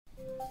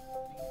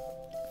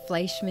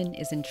Fleishman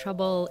is in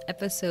trouble,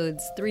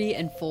 episodes 3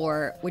 and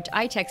 4, which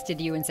I texted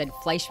you and said,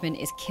 Fleishman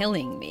is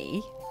killing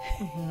me.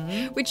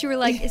 Which you were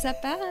like, is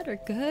that bad or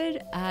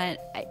good?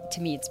 To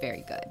me, it's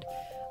very good.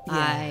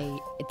 Yeah.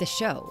 The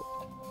show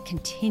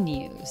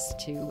continues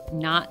to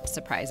not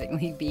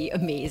surprisingly be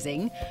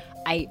amazing.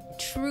 I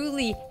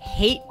truly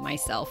hate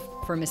myself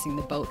for missing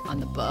the boat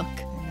on the book.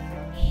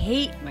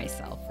 Hate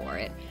myself for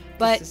it.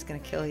 But this is going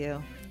to kill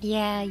you.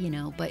 Yeah,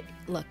 but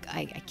look,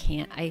 I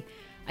can't.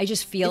 I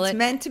just feel it's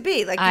meant to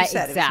be, like you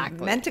said. Exactly.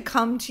 It's meant to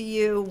come to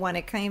you when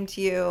it came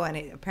to you, and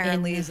it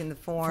apparently is in the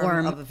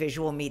form of a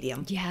visual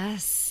medium.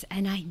 Yes,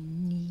 and I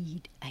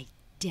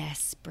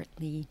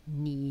desperately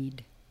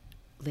need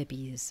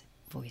Libby's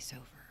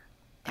voiceover.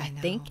 I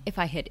think if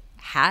I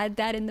had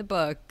that in the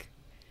book,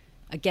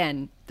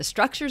 again, the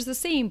structure's the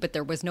same, but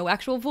there was no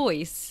actual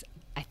voice.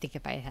 I think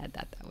if I had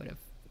that would have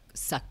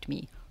sucked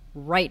me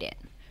right in.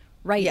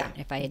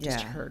 If I had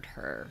just heard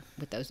her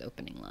with those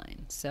opening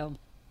lines. So,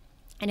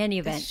 in any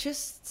event, it's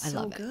just so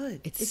I love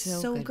good. It. It's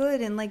so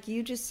good. And like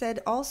you just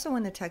said also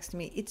in the text to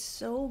me, it's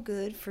so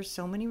good for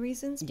so many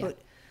reasons, but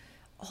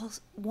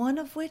also, one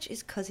of which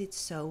is because it's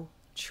so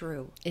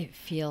true.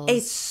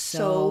 It's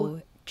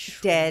so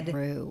dead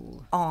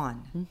true.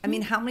 On. Mm-hmm. I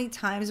mean, how many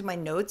times in my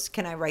notes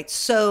can I write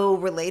so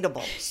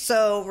relatable?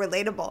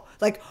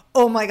 Like,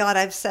 oh my God,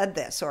 I've said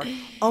this, or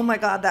oh my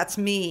God, that's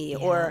me,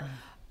 or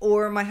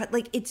my,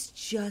 like, it's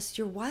just,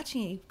 you're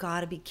watching it, you've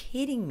got to be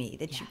kidding me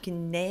that you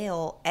can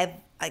nail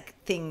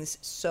things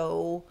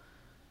so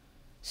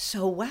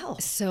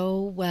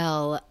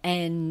well.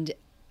 And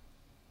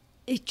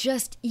it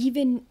just,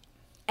 even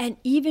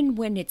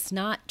when it's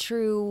not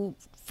true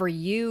for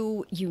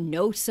you,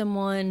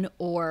 someone,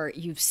 or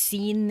you've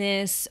seen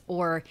this,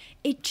 or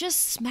it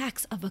just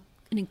smacks of an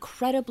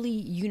incredibly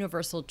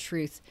universal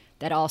truth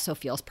that also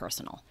feels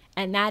personal.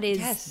 And that is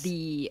why is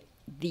the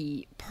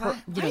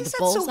that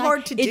bullseye. So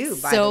hard to do,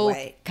 by the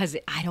way? Because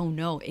I don't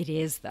know. It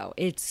is, though.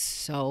 It's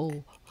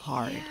so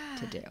hard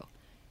to do.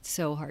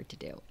 So hard to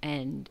do.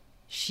 And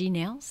she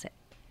nails it.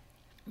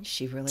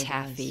 She really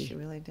Taffy. does. She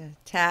really did.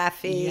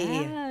 Taffy.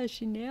 Yeah,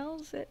 she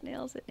nails it.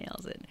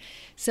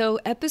 So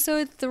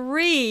episode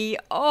 3.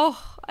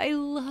 Oh, I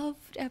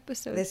loved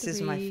episode 3. This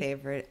is my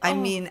favorite. I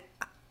mean,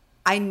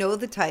 I know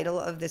the title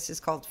of this is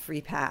called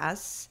Free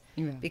Pass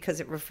because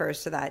it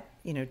refers to that,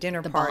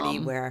 dinner party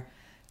where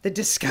the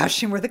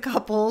discussion where the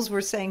couples were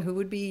saying who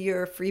would be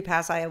your free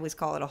pass. I always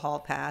call it a hall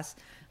pass.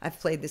 I've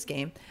played this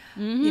game.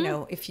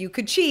 Mm-hmm. If you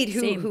could cheat,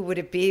 who would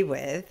it be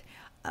with?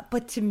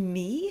 But to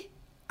me,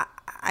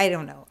 I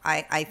don't know.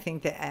 I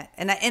think that,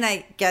 and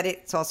I get it.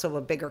 It's also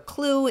a bigger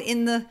clue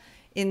in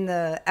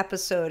the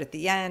episode at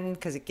the end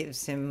because it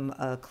gives him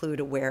a clue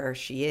to where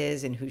she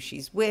is and who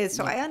she's with.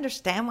 So I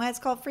understand why it's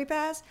called Free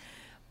Pass,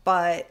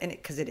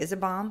 because it is a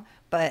bomb.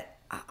 But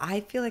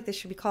I feel like this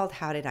should be called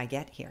How Did I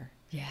Get Here?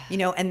 Yeah.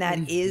 And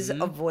that is a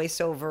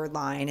voiceover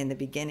line in the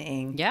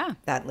beginning. Yeah.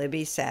 That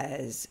Libby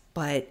says,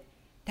 but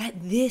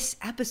this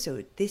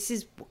episode, this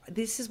is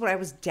what I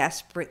was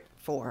desperate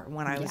for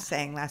when I was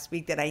saying last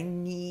week that I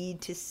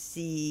need to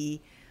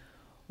see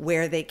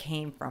where they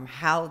came from,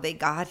 how they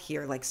got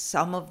here, like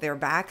some of their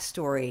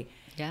backstory.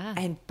 Yeah.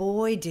 And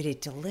boy, did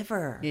it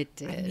deliver. It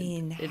did. I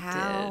mean,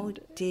 how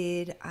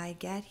did I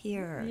get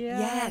here?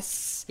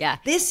 Yes. Yeah.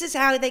 This is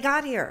how they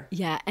got here.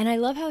 Yeah. And I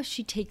love how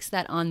she takes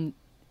that on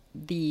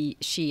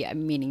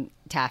meaning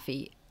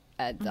Taffy,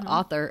 the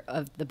author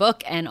of the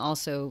book and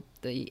also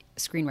the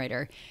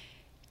screenwriter,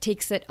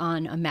 takes it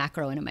on a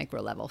macro and a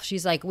micro level.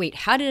 She's like, wait,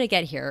 how did I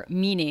get here?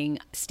 Meaning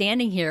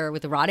standing here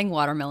with a rotting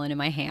watermelon in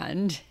my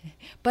hand,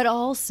 but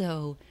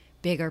also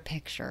bigger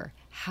picture.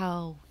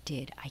 How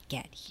did I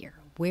get here?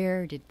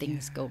 Where did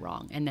things go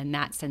wrong? And then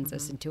that sends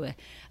us into a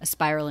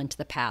spiral into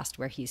the past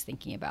where he's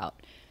thinking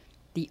about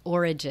the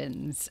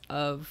origins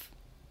of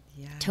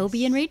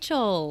Toby and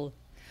Rachel.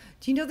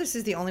 Do you know this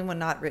is the only one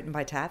not written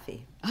by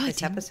Taffy?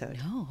 This episode.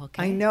 No,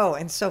 okay. I know,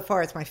 and so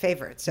far it's my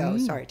favorite. So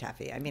sorry,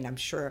 Taffy. I mean, I'm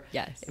sure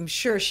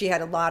she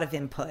had a lot of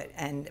input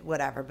and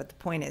whatever. But the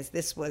point is,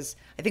 this was.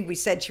 I think we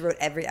said she wrote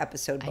every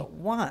episode but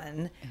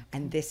one,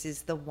 and this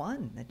is the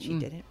one that she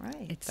didn't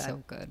write. It's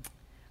so good.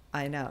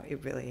 I know,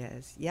 it really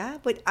is. Yeah,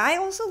 but I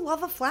also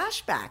love a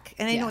flashback,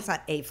 and I know it's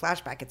not a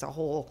flashback; it's a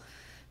whole.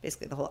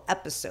 Basically, the whole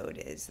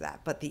episode is that,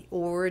 but the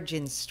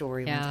origin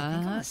story ones, I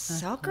think I'm a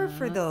sucker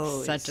for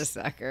those. Such a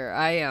sucker.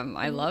 I am.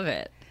 I love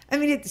it. I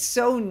mean, it's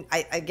so,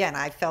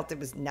 I felt it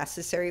was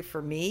necessary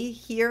for me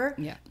here,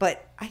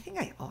 but I think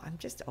I'm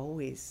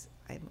always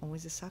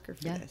a sucker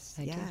for this.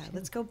 I do too.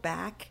 Let's go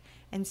back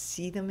and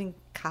see them in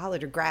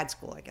college or grad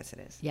school, I guess it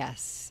is.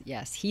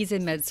 Yes. He's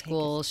in med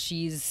school.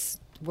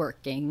 She's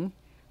working,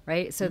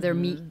 right? So they're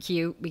meet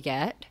cute, we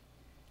get.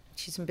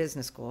 She's in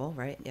business school,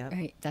 right? Yeah.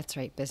 Right. That's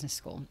right. Business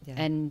school. Yeah,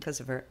 and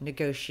because of her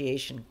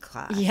negotiation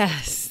class.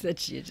 Yes. That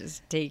she had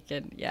just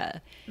taken. Yeah.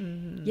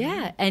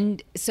 Yeah.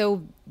 And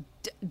so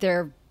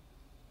they're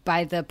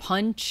by the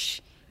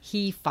punch.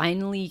 He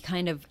finally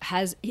kind of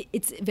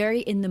it's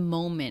very in the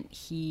moment.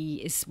 He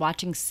is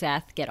watching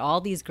Seth get all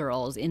these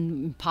girls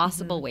in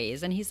impossible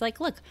ways. And he's like,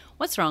 look,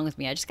 what's wrong with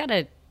me? I just got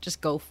to just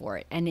go for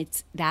it. And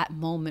it's that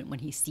moment when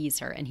he sees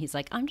her and he's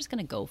like, I'm just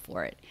going to go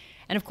for it.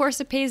 And of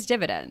course it pays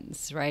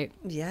dividends, right?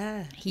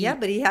 Yeah.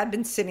 But he had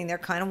been sitting there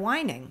kind of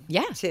whining.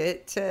 Yeah.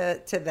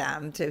 To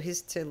them,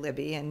 to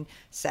Libby and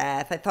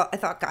Seth. I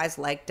thought guys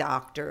like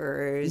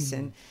doctors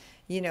and,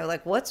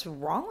 like, what's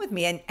wrong with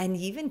me? And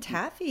even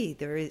Taffy,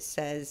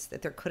 says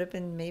that there could have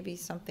been maybe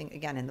something,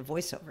 again, in the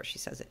voiceover, she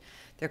says it,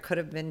 there could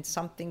have been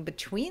something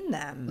between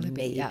them,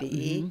 Libby,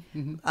 maybe.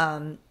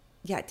 Yeah.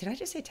 Yeah, did I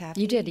just say Taffy?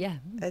 You did, yeah.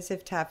 As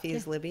if Taffy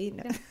is Libby?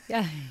 No.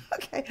 Yeah.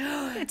 Okay.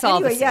 It's all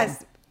the same.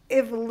 Yes.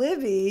 If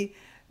Libby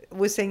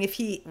was saying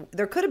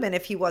there could have been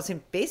if he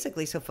wasn't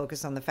basically so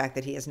focused on the fact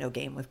that he has no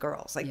game with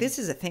girls. Like, this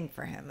is a thing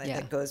for him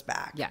that goes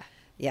back. Yeah.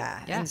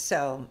 Yeah. And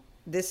so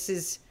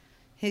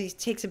he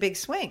takes a big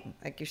swing,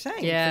 like you're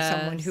saying, for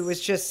someone who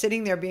was just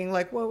sitting there being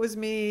like, what was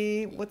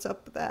me? What's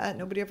up with that?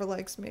 Nobody ever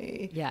likes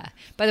me. Yeah.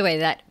 By the way,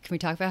 can we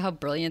talk about how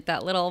brilliant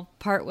that little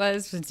part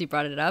was since you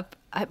brought it up?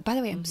 By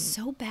the way, I'm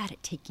so bad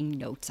at taking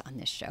notes on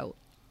this show.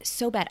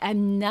 So bad.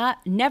 I'm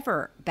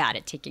never bad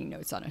at taking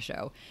notes on a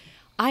show.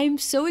 I'm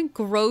so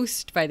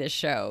engrossed by this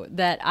show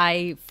that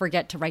I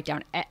forget to write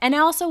down. And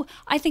also,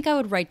 I think I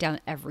would write down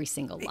every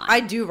single line. I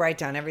do write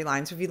down every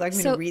line. So if you'd like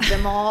me to read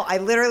them all, I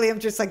literally am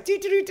just like, do.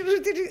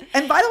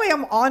 And by the way,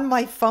 I'm on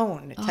my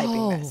phone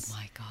typing this. Oh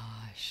my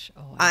gosh.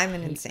 I'm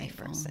an insane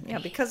person. Yeah,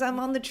 because I'm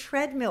on the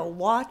treadmill,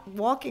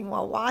 walking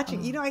while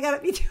watching. I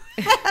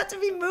have to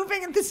be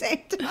moving at the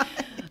same time.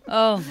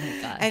 Oh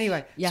my gosh.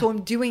 Anyway, so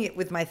I'm doing it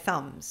with my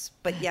thumbs.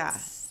 But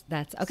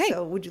that's okay.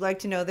 So would you like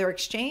to know their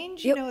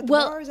exchange? At the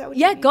bar? Is that what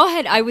you mean? Go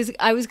ahead. I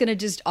was gonna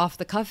just off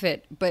the cuff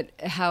it, but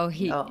how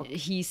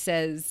he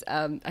says,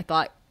 I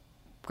thought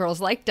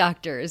girls like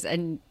doctors,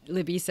 and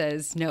Libby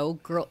says no.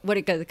 Girl, what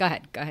it goes? Go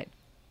ahead.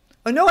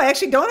 Oh no, I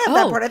actually don't have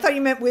that part. I thought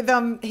you meant with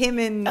him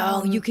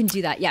and you can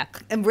do that. Yeah,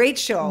 and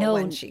Rachel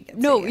when she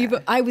gets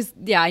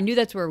it, I knew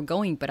that's where we're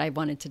going, but I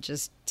wanted to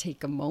just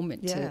take a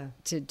moment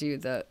to do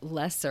the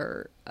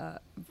lesser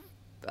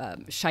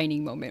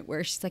shining moment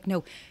where she's like,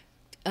 no.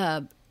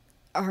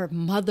 Our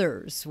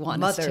mothers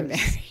want us to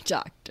marry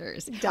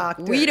doctors.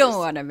 We don't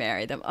want to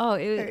marry them. Oh,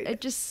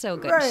 it's just so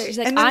good. Right. She's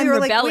like, I'm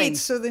rebelling.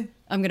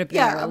 I'm going to be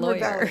a lawyer.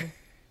 Rebelling.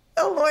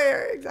 A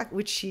lawyer, exactly.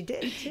 Which she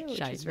did, too,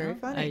 which is very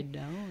funny. I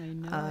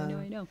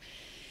know.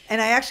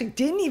 And I actually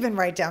didn't even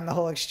write down the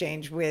whole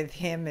exchange with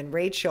him and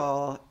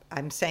Rachel.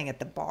 I'm saying at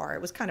the bar.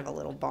 It was kind of a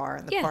little bar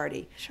in the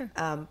party. Sure.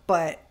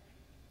 But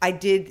I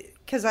did...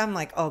 Because I'm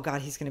like, oh,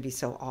 God, he's going to be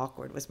so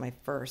awkward was my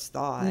first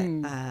thought,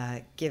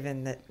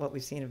 given that what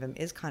we've seen of him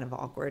is kind of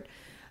awkward.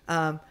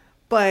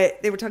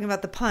 But they were talking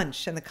about the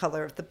punch and the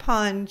color of the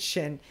punch.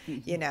 And,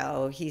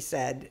 he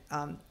said,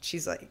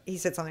 he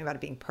said something about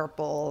it being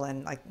purple.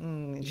 And like,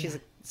 and she's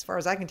like, as far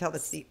as I can tell,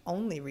 that's the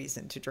only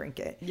reason to drink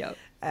it. Yep.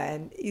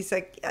 And he's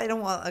like, I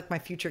don't want like my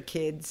future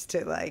kids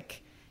to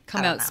like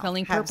come out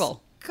smelling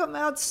purple. Come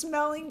out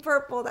smelling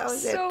purple. That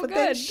was so it. But good.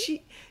 then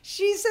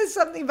she says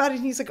something about it,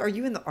 and he's like, "Are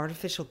you in the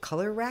artificial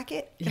color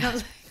racket?" And I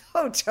was like,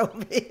 "Oh,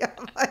 Toby,"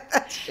 I'm like,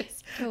 "That's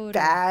just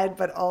bad,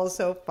 but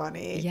also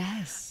funny."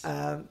 Yes.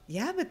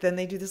 But then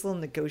they do this little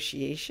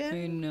negotiation.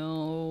 I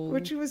know,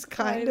 which was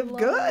kind of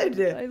good.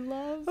 I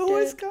loved it. It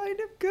was kind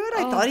of good.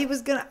 I thought he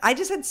was gonna. I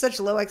just had such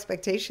low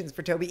expectations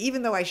for Toby,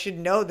 even though I should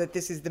know that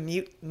this is the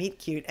meet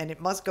cute and it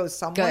must go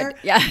somewhere. Good.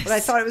 Yes. But I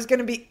thought it was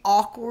gonna be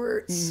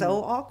awkward,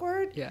 so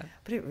awkward. Yeah.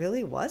 But it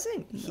really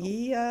wasn't.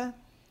 No.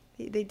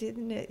 They did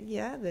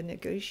the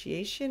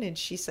negotiation, and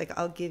she's like,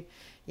 I'll give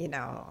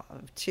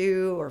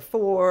 2 or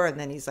 4, and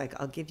then he's like,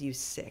 I'll give you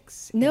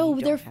 6. No,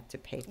 you don't have to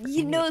pay for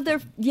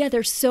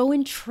they're so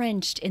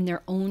entrenched in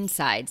their own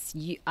sides.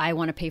 I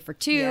want to pay for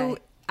 2. You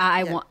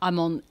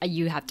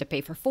have to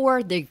pay for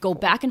 4. They go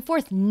back and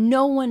forth.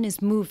 No one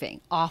is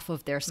moving off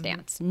of their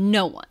stance.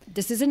 No one.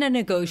 This isn't a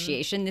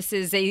negotiation. This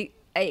is a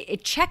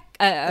check,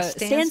 a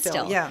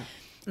standstill. Yeah.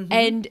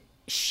 And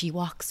she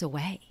walks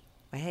away.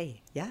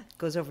 Hey,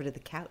 goes over to the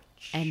couch.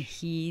 And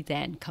he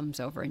then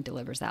comes over and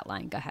delivers that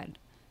line. Go ahead.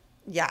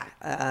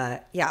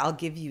 I'll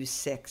give you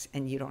 6,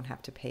 and you don't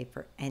have to pay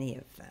for any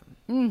of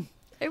them.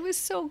 It was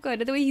so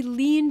good. The way he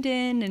leaned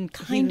in and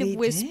kind of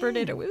whispered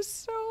it. It was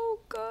so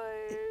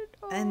good.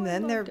 And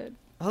then they're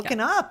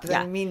hooking up.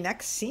 I mean,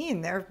 next scene,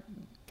 they're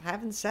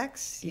having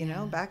sex,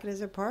 back at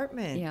his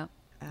apartment. Yeah.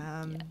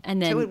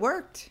 And then, so it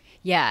worked.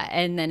 Yeah,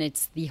 and then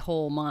it's the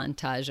whole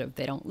montage of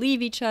they don't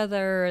leave each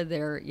other.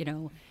 They're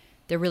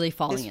really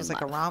falling in love. This was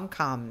like a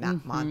rom-com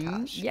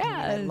montage. Yes.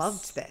 I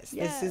loved this.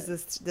 Yes. This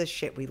is the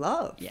shit we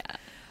love. Yeah.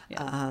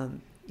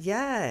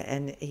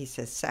 And he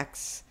says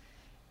sex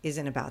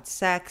isn't about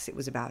sex. It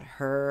was about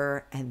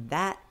her. And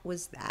that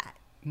was that.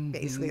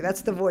 Basically,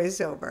 that's the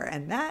voiceover.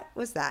 And that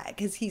was that.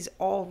 Because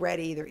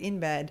they're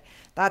in bed.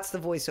 That's the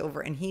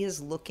voiceover. And he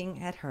is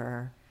looking at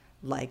her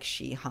like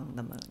she hung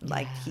the moon.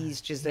 Like he's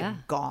just a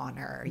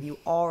goner. You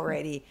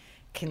already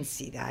can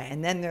see that.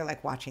 And then they're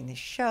like watching this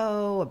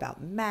show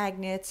about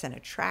magnets and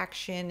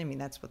attraction. I mean,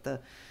 that's what the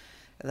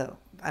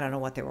I don't know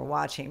what they were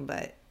watching,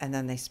 and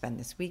then they spend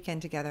this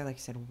weekend together, like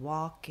you said,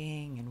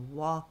 walking. And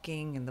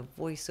the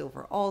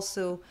voiceover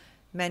also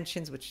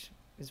mentions, which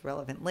is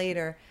relevant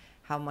later,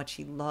 how much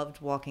he loved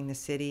walking the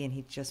city and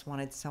he just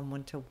wanted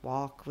someone to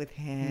walk with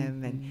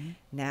him. And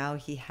now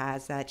he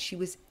has that. She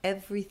was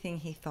everything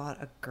he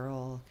thought a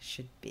girl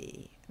should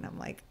be. And I'm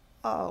like,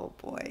 oh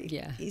boy,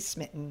 he's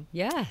smitten.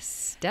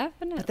 Yes,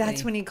 definitely. But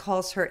that's when he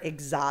calls her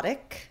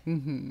exotic,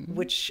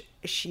 which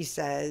she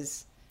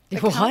says,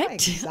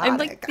 what? I'm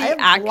like the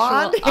actual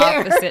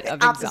opposite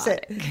of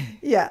exotic.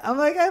 Yeah, I'm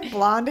like, I have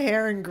blonde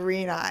hair and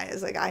green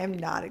eyes. Like, I am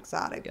not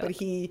exotic. But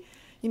he,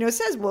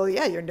 says, well,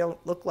 yeah, you don't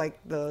look like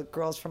the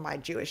girls from my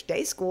Jewish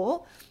day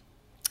school.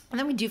 And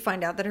then we do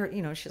find out that her,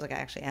 she's like, I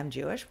actually am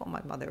Jewish. Well,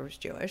 my mother was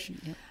Jewish.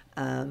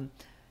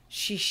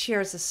 She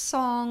shares a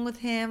song with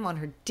him on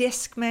her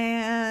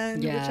Discman,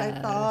 which I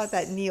thought,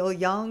 that Neil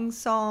Young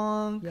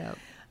song.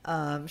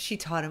 She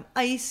taught him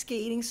ice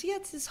skating. So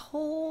it's the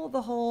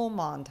whole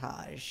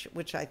montage,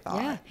 which I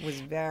thought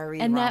was very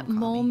and rom-com-y. that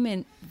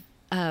moment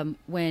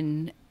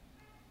when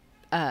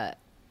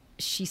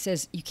she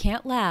says, "You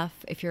can't laugh.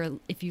 If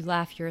you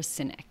laugh, you're a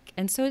cynic."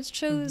 And so it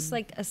shows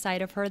like a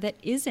side of her that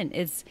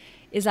is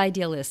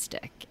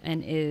idealistic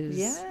and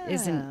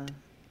isn't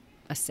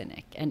a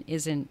cynic and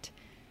isn't,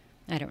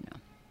 I don't know,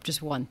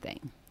 just one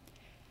thing.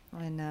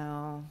 I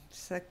know.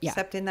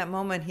 Except in that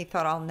moment, he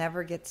thought, I'll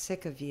never get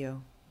sick of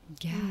you.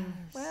 Yes.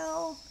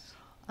 Well,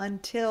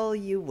 until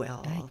you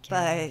will.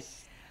 But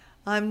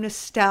I'm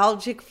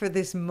nostalgic for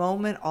this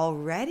moment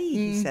already,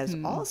 he says.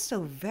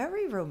 Also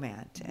very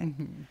romantic.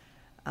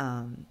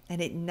 And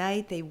at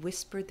night, they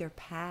whispered their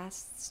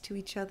pasts to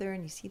each other,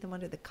 and you see them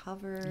under the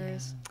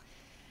covers.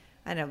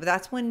 I know, but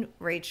that's when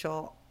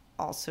Rachel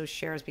also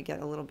shares, we get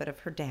a little bit of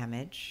her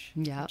damage,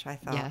 which I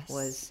thought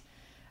was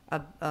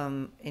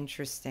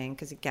interesting.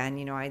 Because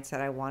again, I had said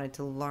I wanted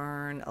to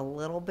learn a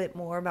little bit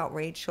more about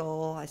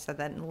Rachel. I said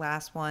that in the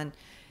last one.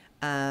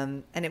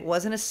 And it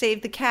wasn't a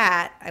save the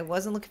cat. I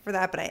wasn't looking for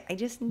that, but I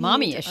just needed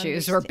mommy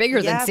issues were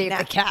bigger than save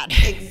the cat.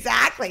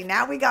 Exactly.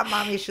 Now we got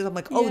mommy issues. I'm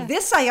like,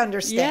 this I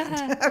understand.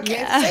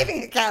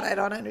 Saving a cat I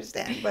don't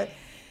understand. But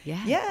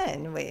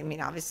and I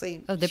mean,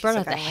 obviously. Oh, they brought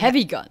out the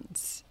heavy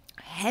guns.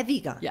 Heavy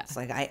guns. Yeah.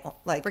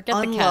 Like forget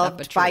unloved the cat up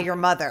a tree. by your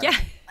mother. Yeah.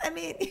 I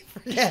mean,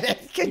 forget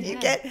it. Can you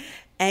get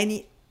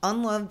any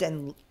unloved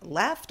and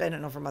left? I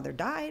don't know if her mother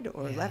died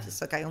or left.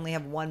 It's like, I only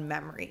have one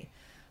memory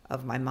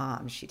of my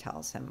mom, she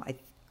tells him.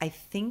 I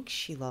think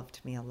she loved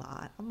me a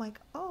lot. I'm like,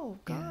 oh,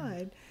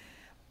 God.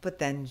 But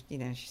then,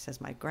 she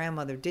says, my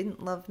grandmother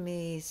didn't love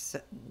me. So,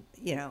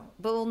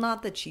 well,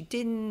 not that she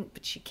didn't,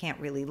 but she can't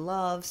really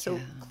love. So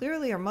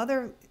clearly her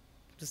mother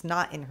was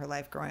not in her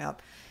life growing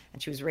up.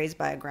 And she was raised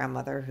by a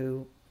grandmother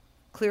who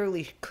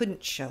clearly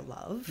couldn't show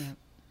love. Yeah.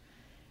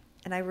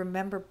 And I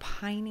remember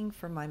pining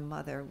for my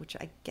mother, which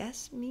I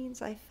guess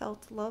means I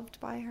felt loved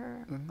by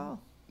her. Oh,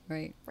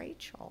 right.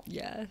 Rachel.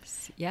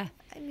 Yes. Yeah.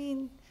 I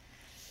mean,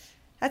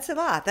 that's a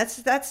lot. That's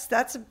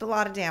a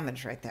lot of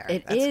damage right there.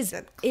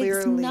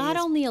 It's not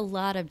only a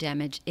lot of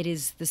damage, it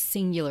is the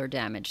singular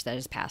damage that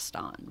is passed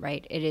on,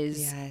 right? It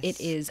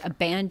is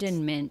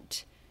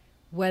abandonment,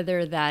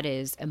 whether that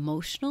is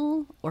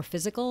emotional or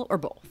physical or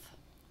both.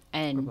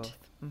 And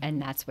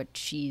that's what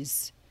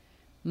she's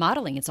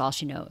modeling. It's all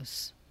she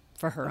knows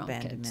for her own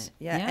kids.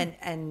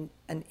 And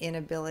an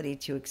inability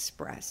to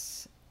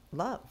express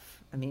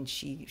love. I mean,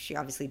 she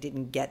obviously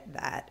didn't get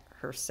that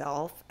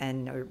herself,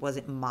 and it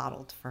wasn't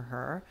modeled for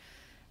her,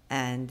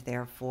 and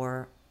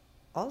therefore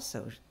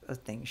also a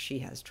thing she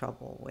has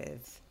trouble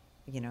with,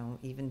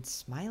 even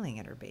smiling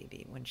at her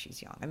baby when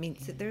she's young. I mean,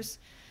 so there's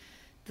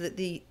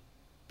the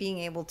being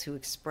able to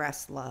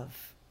express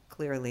love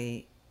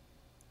clearly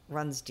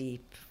runs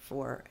deep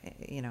for,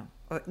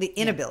 or the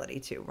inability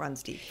to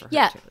runs deep for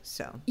her too.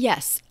 So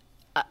yes,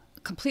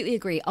 completely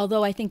agree.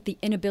 Although I think the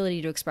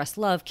inability to express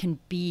love can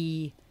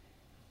be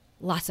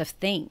lots of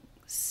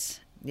things.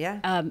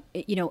 Yeah. An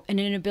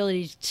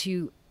inability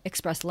to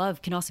express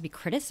love can also be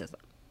criticism.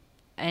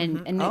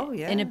 And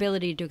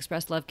inability to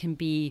express love can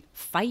be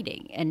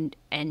fighting and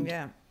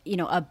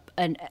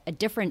a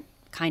different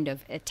kind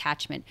of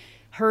attachment.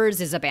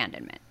 Hers is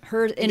abandonment.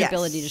 Her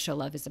inability to show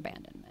love is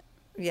abandonment.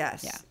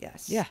 Yes. Yeah.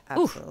 Yes. Yeah.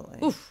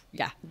 Absolutely. Oof.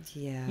 Yeah.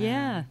 Yeah.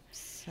 Yeah.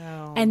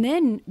 So. And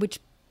then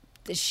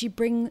he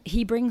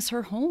brings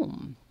her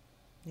home.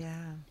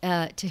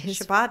 Yeah. To his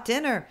Shabbat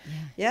dinner.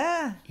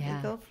 Yeah. Yeah.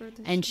 They go for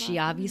the and Shabbat she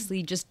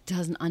obviously just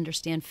doesn't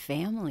understand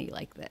family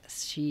like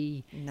this.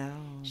 She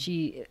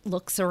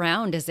looks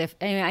around as if,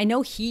 I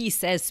know he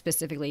says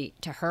specifically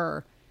to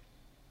her,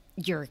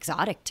 "You're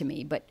exotic to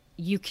me," but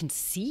you can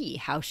see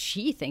how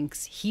she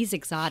thinks he's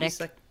exotic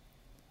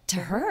to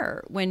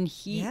her when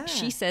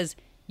she says,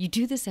 "You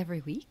do this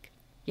every week."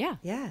 Yeah.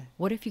 Yeah.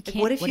 What if you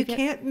can't? What if you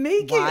can't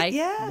make it?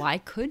 Yeah. Why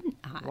couldn't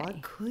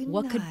I?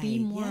 What could be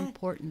more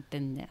important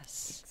than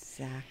this?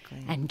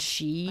 Exactly. And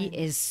she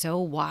is so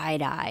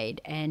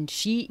wide-eyed, and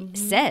she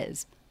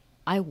says,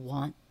 "I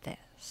want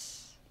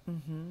this,"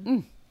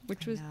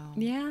 which was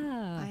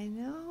I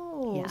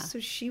know. Yeah. So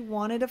she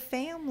wanted a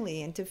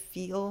family and to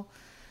feel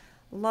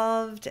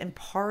loved and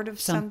part of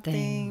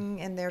something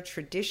and their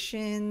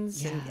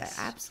traditions. Yes. And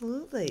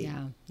absolutely.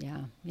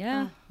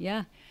 Yeah.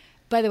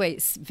 By the way,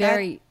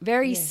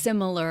 very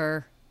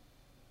similar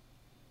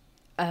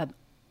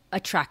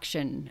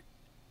attraction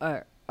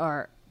or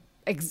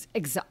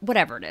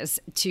whatever it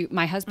is to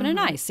my husband and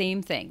I.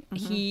 Same thing.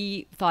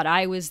 He thought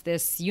I was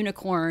this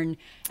unicorn,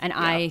 and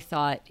I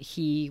thought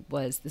he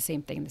was the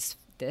same thing.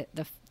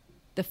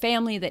 The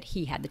family that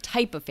he had, the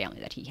type of family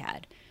that he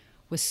had,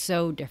 was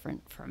so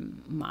different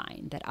from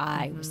mine that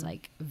I was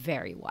like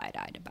very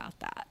wide-eyed about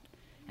that.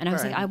 And I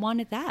was like, I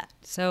wanted that.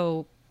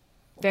 So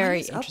very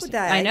what is interesting. Up with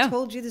that? I know. I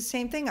told you the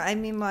same thing. I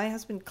mean, my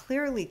husband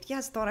clearly,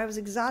 thought I was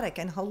exotic.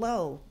 And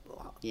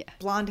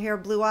blonde hair,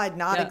 blue eyed,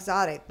 not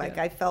exotic. Like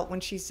I felt when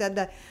she said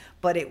that,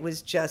 but it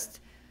was just,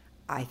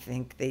 I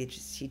think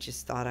he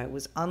just thought I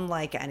was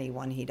unlike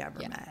anyone he'd ever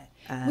met.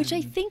 Which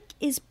I think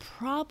is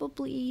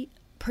probably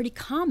pretty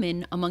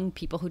common among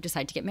people who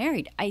decide to get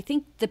married. I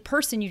think the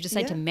person you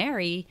decide to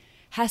marry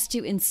has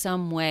to in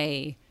some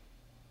way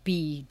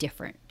be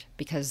different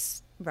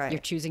because you're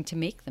choosing to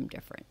make them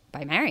different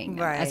by marrying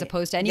them as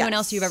opposed to anyone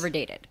else you've ever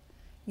dated.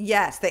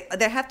 Yes,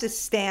 they have to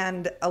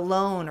stand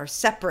alone or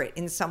separate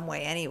in some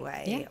way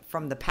anyway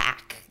from the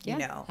pack, you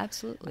know.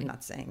 Absolutely. I'm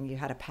not saying you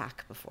had a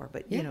pack before,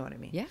 but you know what I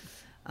mean.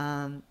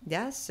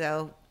 Yeah.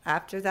 So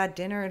after that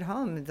dinner at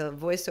home, the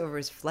voiceover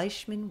is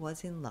Fleishman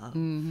was in love.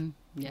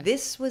 Yeah.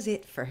 This was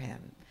it for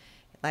him.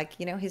 Like,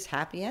 his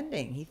happy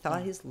ending. He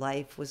thought his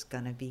life was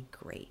going to be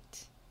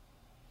great.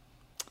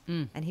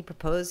 And he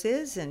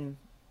proposes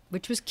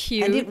which was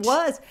cute. And it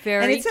was.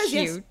 Very and it says,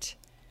 cute. Yes.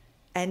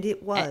 And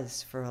it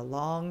was for a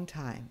long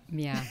time.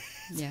 Yeah.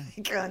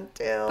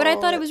 Until but I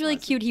thought it was really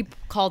cute. He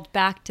called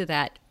back to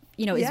that,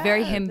 it's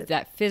very him,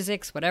 that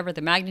physics, whatever,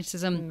 the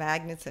magnetism.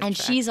 And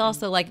she's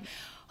also like,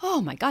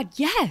 oh my God,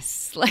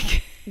 yes.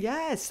 Like,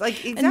 yes,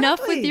 like exactly. Enough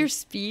with your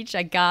speech.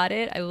 I got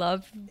it. I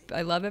love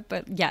it.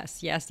 But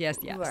yes.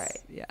 Right.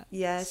 Yeah.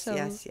 Yes. So,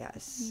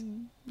 Yes.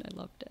 I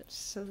loved it.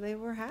 So they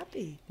were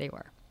happy. They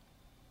were.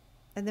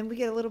 And then we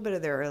get a little bit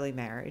of their early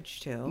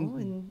marriage too,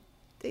 and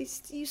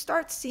you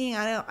start seeing.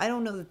 I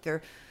don't know that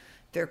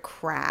they're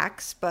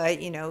cracks, but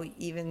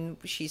even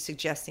she's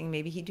suggesting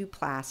maybe he do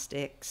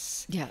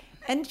plastics. Yeah.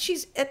 And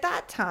she's at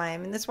that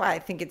time, and that's why I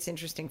think it's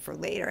interesting for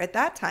later. At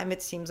that time,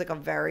 it seems like a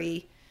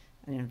very,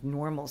 I don't know if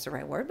normal is the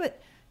right word,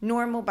 but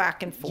normal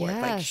back and forth.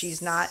 Yes. Like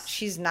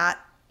she's not.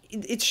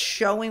 It's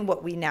showing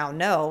what we now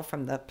know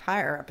from the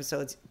prior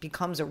episodes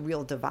becomes a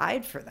real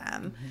divide for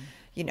them.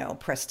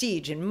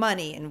 Prestige and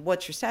money and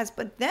what's your status.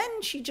 But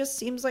then she just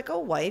seems like a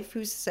wife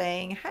who's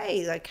saying,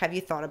 hey, like, have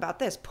you thought about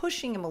this?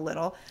 Pushing him a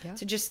little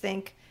to just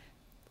think.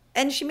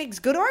 And she makes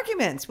good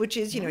arguments, which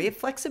is, you have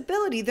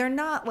flexibility. They're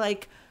not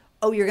like,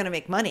 oh, you're going to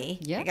make money.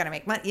 Yeah. You're going to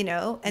make money,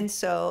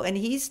 And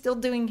he's still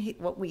doing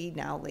what we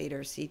now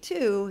later see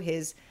too,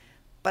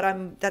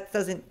 but that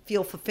doesn't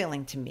feel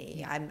fulfilling to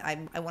me.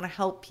 I want to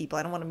help people.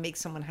 I don't want to make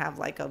someone have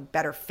like a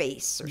better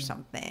face or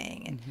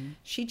something. And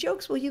she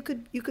jokes, well, you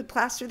could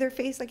plaster their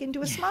face like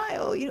into a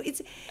smile.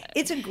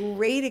 It's a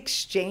great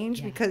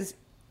exchange because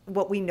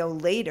what we know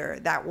later,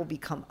 that will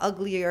become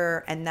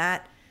uglier, and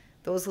that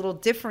those little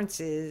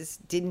differences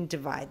didn't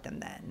divide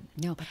them then.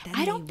 No, but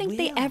I don't think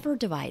they ever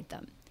divide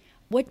them.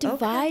 What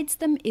divides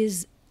them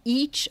is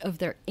each of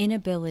their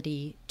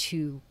inability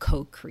to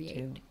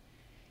co-create.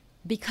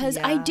 Because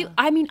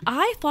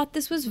I thought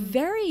this was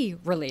very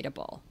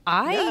relatable.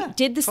 I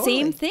did the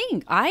same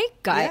thing.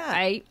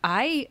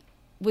 I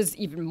was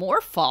even more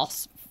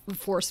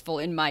forceful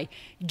in my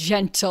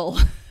gentle,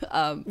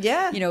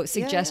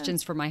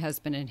 suggestions for my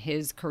husband and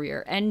his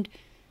career. And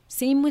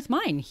same with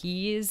mine.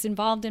 He is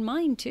involved in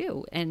mine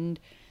too. And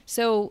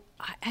so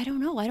I don't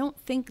know. I don't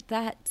think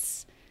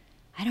that's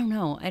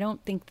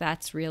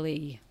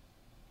really.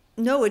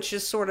 No, it's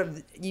just sort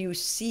of you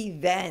see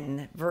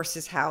then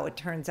versus how it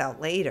turns out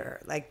later.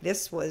 Like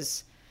it's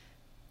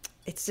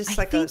just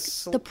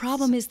the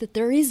problem is that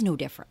there is no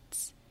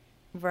difference.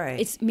 Right.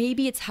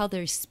 It's how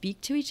they speak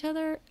to each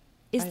other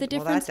is the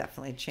difference. Well, that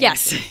definitely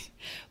changes. Yes.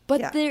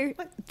 But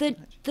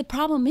the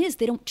problem is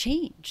they don't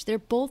change. They're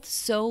both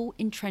so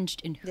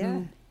entrenched in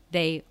who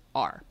they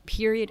are.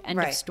 Period. End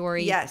of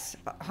story. Yes,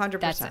 100%.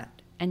 That's it.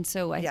 And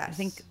so I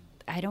think,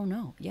 I don't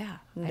know. Yeah.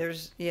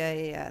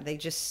 They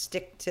just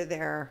stick to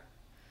their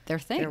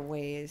thing. Their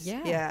ways.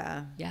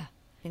 Yeah.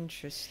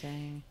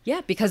 Interesting.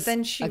 Yeah, because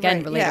then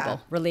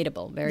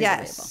relatable, very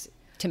relatable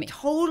to me.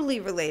 Totally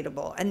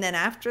relatable. And then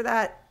after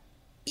that,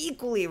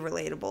 equally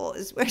relatable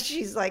is where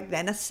she's like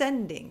then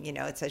ascending.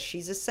 It says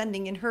she's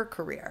ascending in her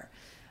career.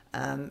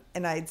 And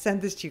I had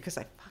sent this to you because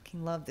I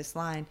fucking love this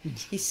line.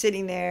 He's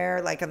sitting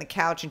there like on the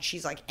couch and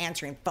she's like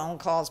answering phone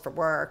calls for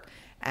work.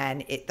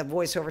 And the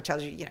voiceover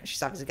tells you,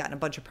 she's obviously gotten a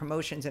bunch of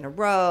promotions in a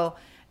row.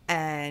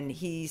 And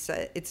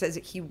it says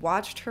he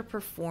watched her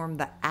perform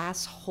the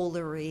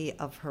assholery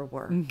of her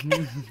work.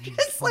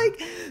 Just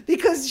like,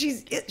 because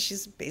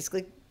she's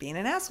basically being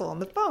an asshole on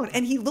the phone.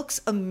 And he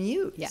looks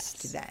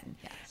amused then.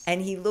 Yes.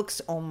 And he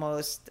looks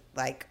almost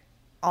like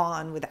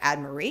on with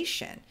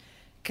admiration.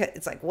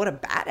 It's like, what a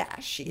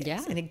badass she is.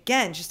 Yeah. And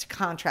again, just to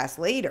contrast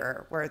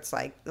later, where it's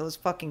like those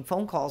fucking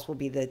phone calls will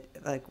be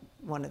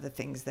one of the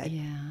things that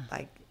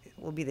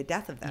will be the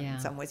death of them in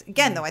some ways.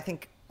 Again, though, I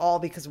think all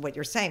because of what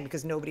you're saying,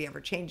 because nobody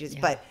ever changes.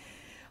 But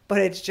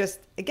it's just,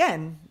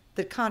 again,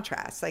 the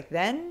contrast. Like,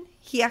 then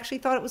he actually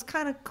thought it was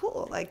kind of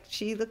cool. Like,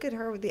 look at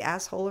her with the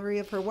assholery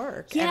of her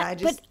work. And I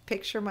just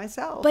picture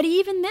myself. But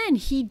even then,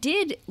 he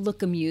did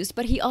look amused,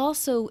 but he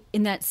also,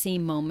 in that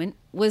same moment,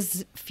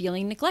 was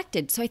feeling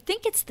neglected. So I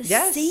think it's the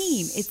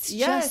same. It's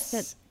just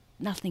that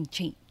nothing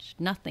changed.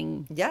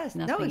 Nothing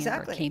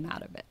ever came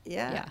out of it.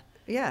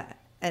 Yeah.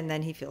 And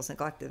then he feels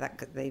neglected.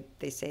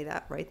 They say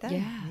that right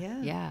then.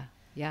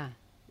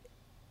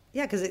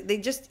 Yeah, because they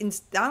just,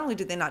 not only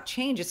do they not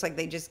change, it's like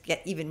they just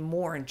get even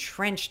more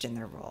entrenched in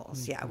their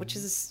roles. Mm-hmm. Yeah, which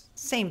is the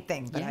same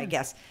thing, but I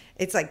guess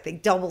it's like they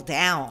double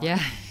down.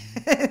 Yeah.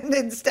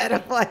 Instead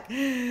of like,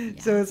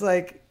 so it's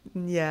like,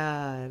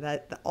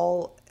 that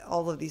all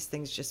of these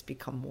things just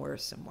become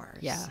worse and worse.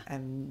 Yeah.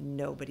 And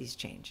nobody's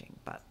changing,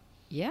 but.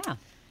 Yeah.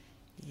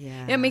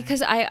 Yeah. I mean,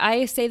 because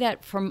I say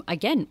that from,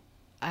 again,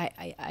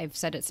 I've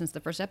said it since the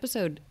first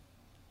episode,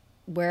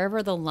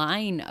 wherever the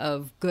line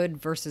of good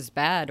versus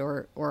bad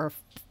or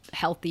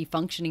healthy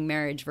functioning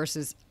marriage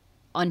versus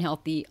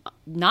unhealthy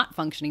not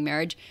functioning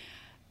marriage,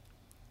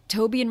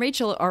 Toby and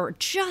Rachel are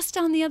just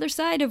on the other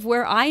side of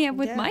where I am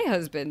with my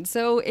husband.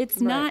 So it's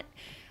not,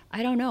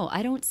 I don't know.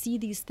 I don't see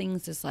these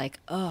things as like,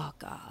 oh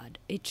God,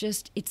 it's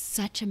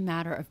such a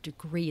matter of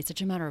degree. It's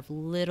such a matter of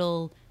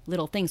little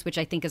things, which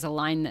I think is a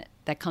line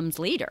that comes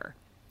later.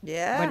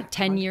 Yeah. What,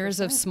 10 years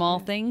of small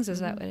things?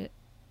 Is that what it?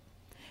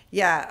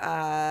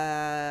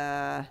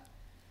 Yeah.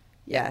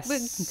 Yes. We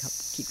can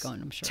keep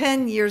going, I'm sure.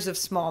 10 years of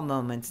small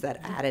moments that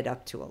added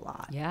up to a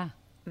lot. Yeah.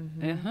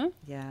 Mm-hmm. Uh-huh.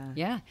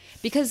 Yeah.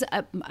 Because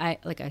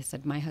like I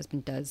said, my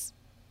husband does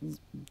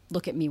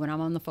look at me when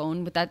I'm on the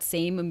phone with that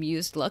same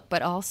amused look,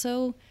 but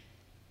also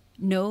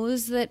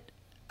knows that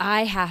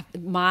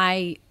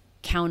my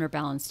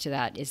counterbalance to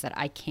that is that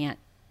I can't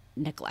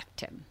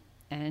neglect him.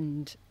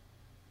 And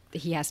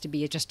he has to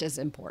be just as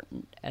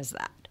important as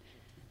that.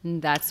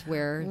 And that's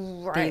where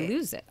they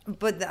lose it.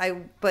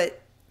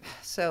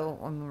 So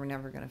we're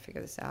never going to figure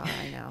this out.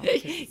 I know.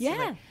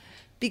 Yeah.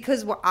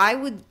 Because what I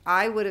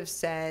would have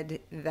said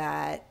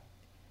that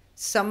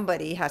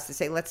somebody has to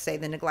say, let's say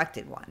the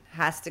neglected one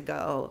has to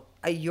go,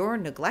 you're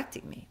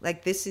neglecting me.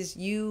 Like, this is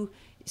you,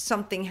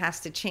 something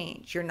has to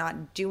change. You're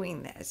not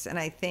doing this. And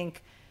I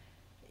think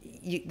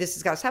this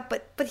has got to stop.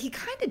 But he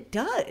kind of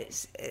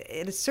does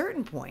at a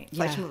certain point.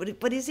 Yeah.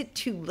 But is it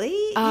too late?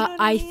 You know what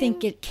I mean?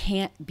 think it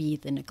can't be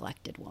the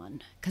neglected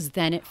one, because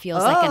then it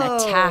feels like an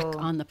attack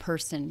on the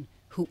person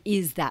who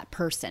is that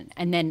person.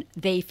 And then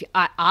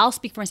I'll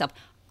speak for myself.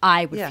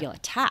 I would feel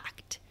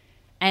attacked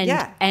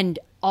and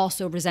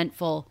also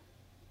resentful.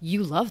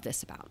 You love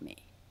this about me.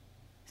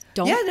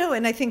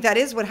 And I think that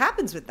is what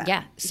happens with that.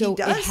 Yeah. So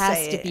it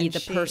has to be the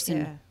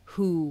person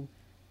who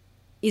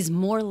is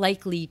more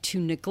likely to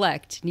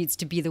neglect needs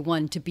to be the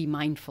one to be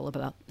mindful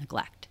about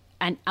neglect.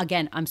 And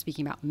again, I'm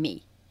speaking about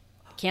me.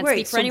 Can't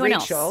speak for anyone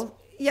Rachel, else.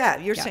 Yeah,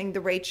 you're saying the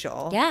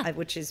Rachel,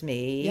 which is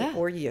me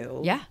or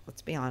you. Yeah.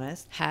 Let's be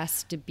honest.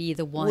 Has to be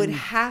the one. Would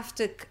have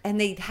to, and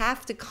they'd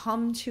have to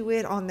come to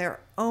it on their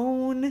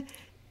own.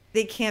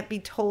 They can't be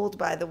told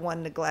by the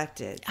one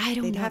neglected.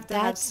 They'd have to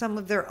have some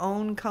of their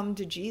own come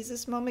to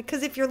Jesus moment.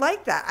 Because if you're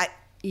like that,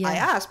 I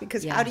ask,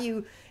 because how do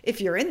you, if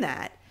you're in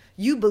that,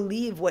 you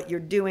believe what you're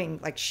doing,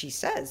 like she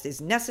says, is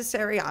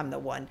necessary. I'm the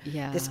one.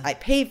 Yeah. I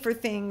pay for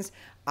things.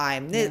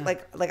 I'm this,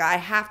 like I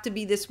have to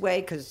be this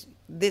way because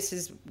this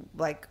is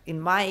like in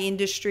my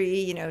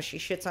industry, she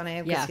shits on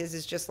him because his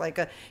is just like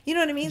you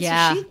know what I mean?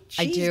 Yeah, so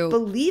she's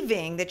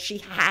believing that she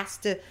has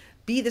to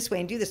be this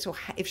way and do this. So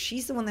if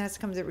she's the one that has to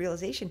come to the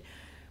realization,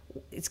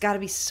 it's got to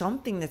be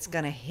something that's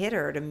going to hit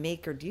her to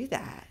make her do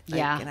that.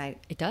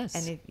 It does.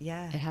 And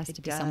it has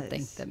to be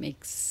something that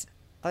makes.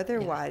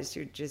 Otherwise,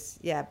 you're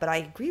just But I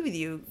agree with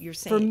you. You're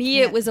saying for me,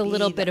 it was a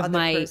little bit of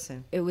my.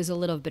 It was a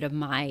little bit of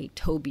my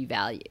Toby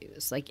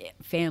values. Like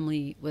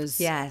family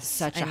was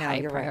such a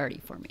high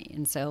priority for me,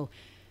 and so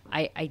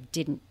I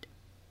didn't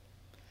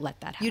let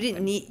that happen. You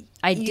didn't need.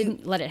 I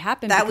didn't let it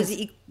happen. That because,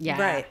 was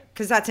right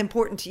because that's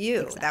important to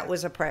you. Exactly. That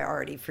was a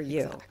priority for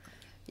you. Exactly.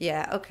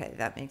 Yeah. Okay,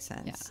 that makes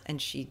sense. Yeah.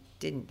 And she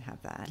didn't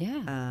have that.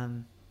 Yeah.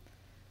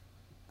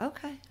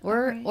 Okay.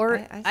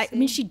 I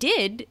mean, she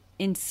did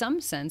in some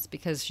sense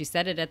because she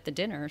said it at the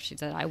dinner. She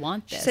said, "I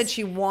want this." She said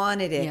she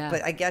wanted it,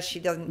 but I guess she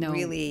doesn't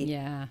really.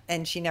 Yeah.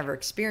 And she never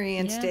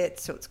experienced it,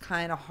 so it's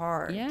kind of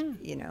hard. Yeah.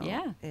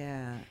 Yeah.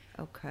 Yeah.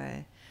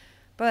 Okay.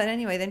 But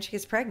anyway, then she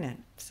gets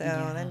pregnant, so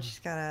then she's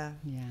gotta.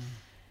 Yeah.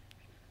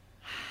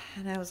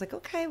 And I was like,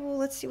 okay, well,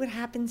 let's see what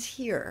happens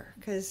here,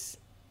 because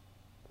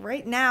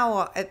right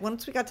now,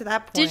 once we got to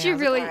that point, did you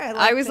really?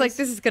 I was like,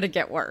 this is gonna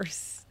get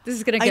worse. This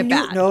is gonna get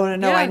bad. No.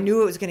 Yeah. I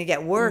knew it was gonna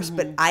get worse,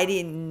 but I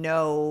didn't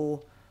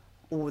know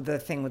the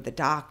thing with the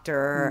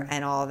doctor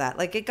and all that.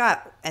 Like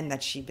and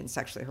that she'd been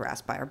sexually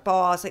harassed by her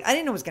boss. Like I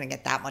didn't know it was gonna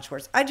get that much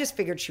worse. I just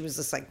figured she was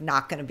just like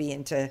not gonna be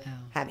into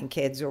having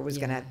kids or was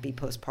gonna be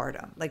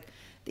postpartum. Like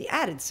they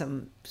added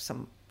some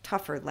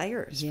tougher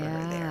layers for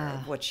her there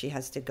of what she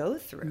has to go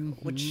through,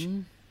 which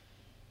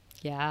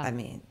I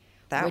mean,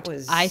 that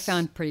was I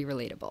found pretty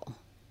relatable.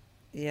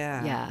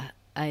 Yeah. Yeah.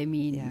 I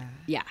mean,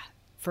 yeah,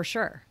 for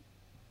sure.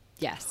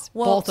 Yes,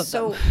 well, both of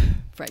them,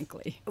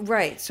 frankly.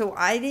 Right. So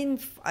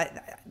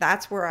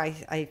that's where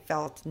I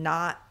felt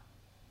not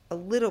a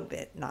little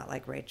bit not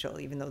like Rachel,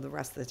 even though the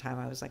rest of the time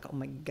I was like, oh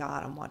my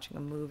God, I'm watching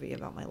a movie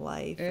about my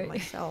life and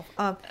myself.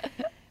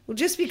 Well,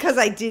 just because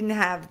I didn't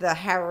have the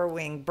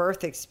harrowing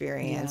birth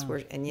experience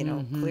where,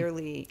 and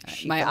clearly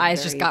my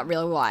eyes just got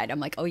real wide. I'm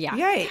like, oh yeah,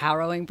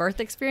 harrowing birth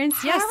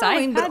experience. Yes,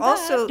 I had but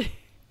also that.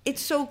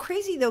 it's so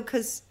crazy though,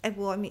 because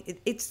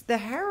it's the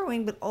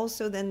harrowing, but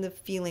also then the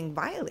feeling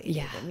violated.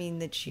 Yeah. I mean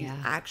that she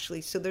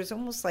actually. So there's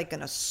almost like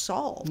an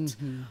assault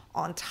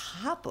on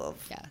top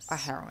of a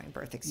harrowing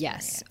birth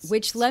experience. Yes,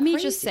 which let me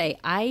just say,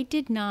 I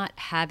did not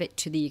have it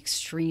to the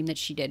extreme that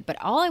she did. But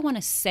all I want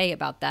to say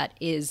about that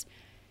is,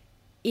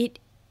 it.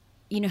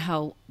 You know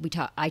how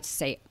I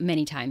say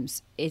many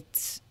times,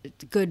 it's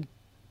good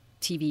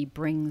TV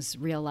brings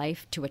real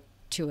life to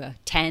a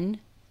 10.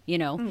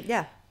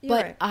 Yeah.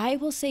 But right. I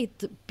will say,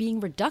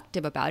 being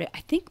reductive about it,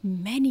 I think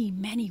many,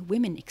 many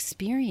women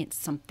experience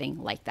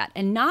something like that.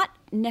 And not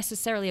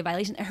necessarily a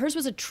violation. Hers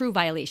was a true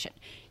violation.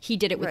 He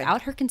did it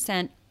without her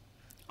consent.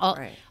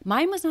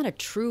 Mine was not a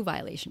true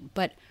violation.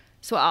 But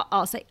so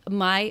I'll say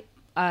I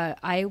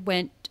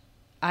wanted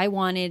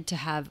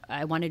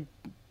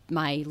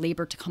my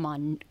labor to come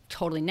on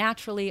totally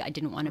naturally. I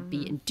didn't want to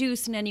be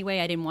induced in any way.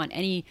 I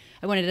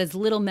wanted as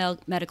little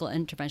medical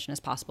intervention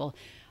as possible.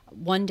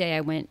 One day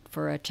I went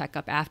for a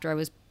checkup after I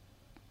was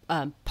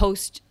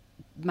post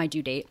my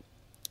due date,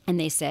 and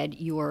they said,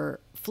 your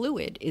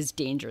fluid is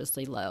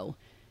dangerously low.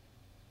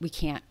 We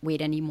can't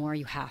wait anymore.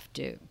 You have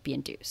to be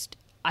induced.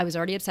 I was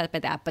already upset by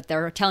that, but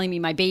they're telling me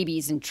my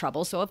baby's in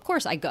trouble. So of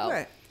course I go.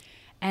 Right.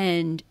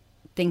 And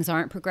things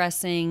aren't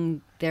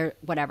progressing.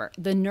 Whatever.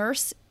 The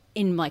nurse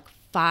in like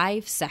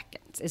 5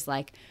 seconds is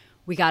like,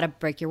 we got to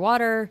break your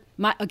water.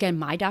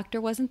 My doctor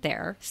wasn't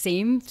there.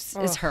 Same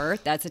as her.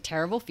 That's a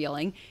terrible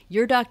feeling.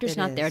 Your doctor's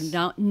not there.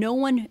 No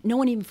one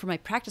even from my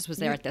practice was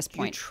there at this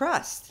point. You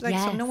trust.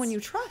 So no one you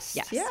trust.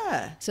 Yes.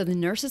 Yeah. So the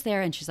nurse is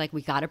there and she's like,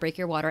 we got to break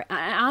your water. And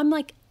I'm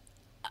like,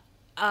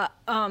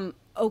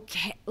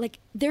 okay. Like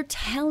they are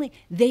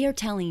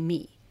telling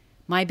me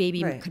my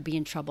baby could be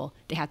in trouble.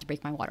 They have to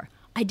break my water.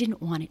 I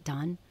didn't want it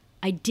done.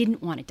 I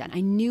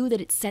knew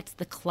that it sets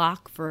the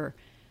clock for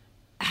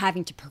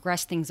having to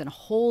progress things in a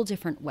whole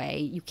different way.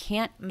 You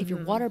can't, if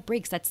your water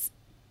breaks,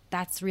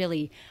 that's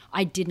really,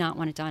 I did not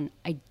want it done.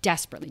 I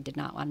desperately did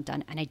not want it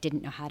done. And I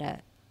didn't know how to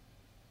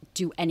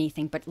do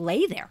anything but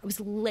lay there. I was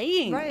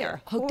laying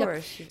there, hooked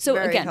up. So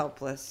very again,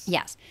 helpless.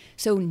 Yes.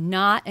 So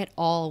not at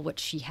all what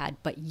she had,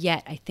 but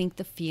yet I think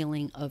the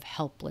feeling of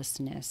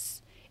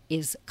helplessness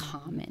is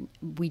common.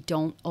 We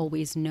don't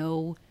always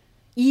know.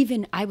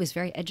 Even I was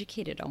very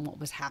educated on what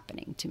was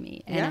happening to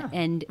me.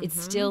 And it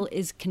still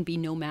can be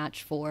no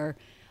match for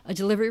a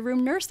delivery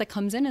room nurse that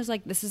comes in and is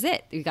like, this is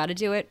it. You got to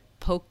do it.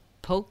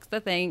 Poke the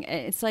thing.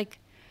 It's like,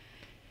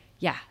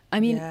 I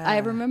mean, I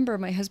remember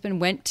my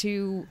husband went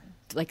to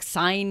like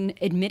sign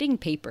admitting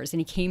papers and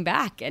he came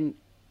back and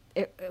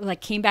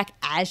came back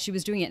as she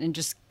was doing it and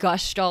just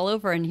gushed all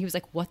over. And he was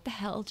like, what the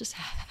hell just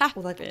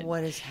happened? Well, like,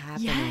 what is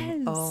happening?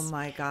 Yes. Oh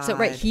my God. So,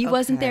 he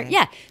wasn't there.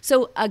 Yeah.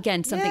 So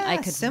again, something I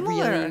could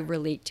really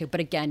relate to.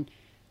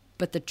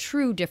 But the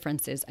true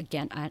difference is,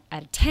 again, at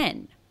a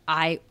 10,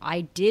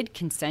 I did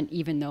consent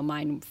even though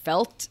mine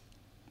felt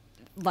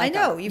like I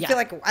know. You feel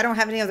like I don't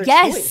have any other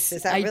choice.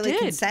 Is that really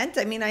consent?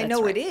 I mean, I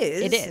know it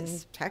is. It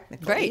is.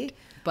 Technically. Right.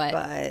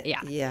 But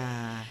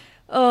yeah.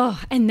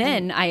 Oh, and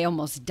then I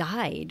almost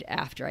died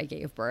after I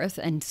gave birth.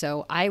 And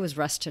so I was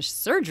rushed to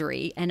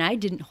surgery and I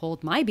didn't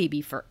hold my baby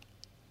for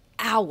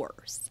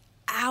hours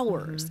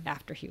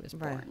after he was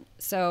born. Right.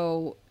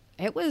 So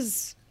it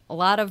was a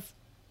lot of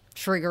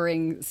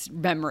triggering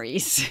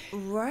memories.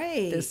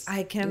 Right.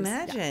 I can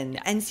imagine.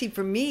 Yeah. And see,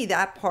 for me,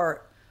 that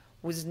part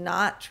was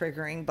not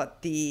triggering,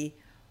 but I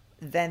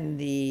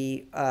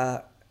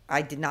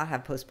did not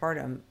have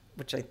postpartum,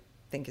 which I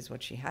think is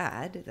what she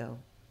had, though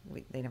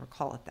they never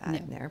call it that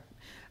in there.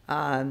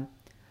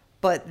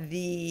 But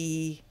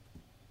and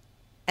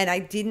I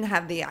didn't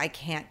have I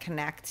can't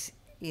connect,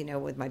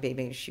 with my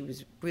baby. She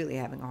was really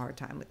having a hard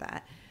time with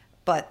that.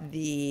 But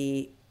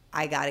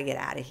I got to get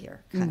out of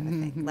here kind of a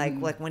thing.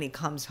 Like when he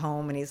comes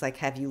home and he's like,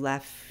 have you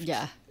left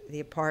the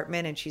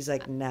apartment? And she's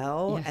like,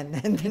 no. Yeah. And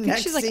then the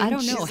next she's like, scene, I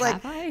don't know, she's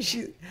have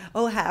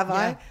like, have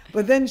I?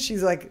 But then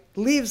she's like,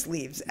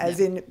 leaves, as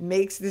in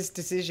makes this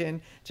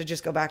decision to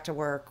just go back to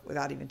work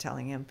without even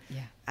telling him.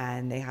 Yeah.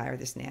 And they hire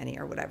this nanny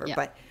or whatever. Yeah.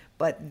 But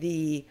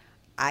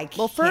I can't.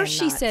 Well, first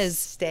she says,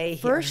 stay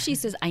here. First she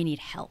says, I need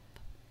help.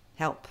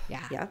 Help.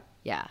 Yeah. Yeah.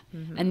 Yeah.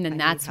 Mm-hmm. And then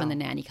that's when the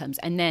nanny comes.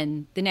 And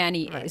then the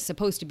nanny is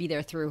supposed to be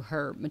there through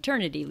her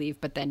maternity leave.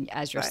 But then,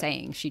 as you're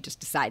saying, she just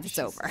decides it's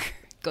over.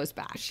 Goes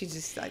back. She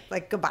just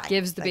like goodbye.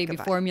 Gives the baby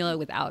formula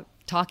without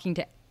talking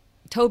to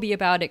Toby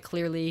about it.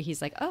 Clearly,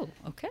 he's like, oh,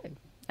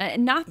 okay.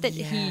 Not that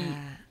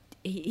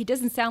he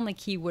doesn't sound like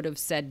he would have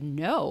said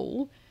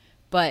no.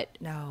 But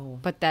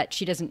that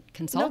she doesn't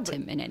consult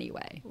him in any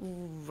way.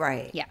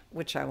 Right. Yeah.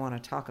 Which I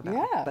want to talk about.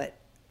 Yeah. But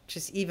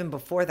just even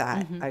before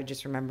that, I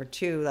just remember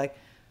too, like,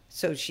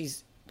 so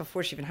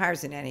before she even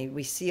hires a nanny,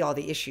 we see all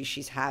the issues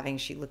she's having.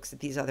 She looks at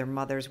these other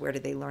mothers. Where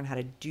did they learn how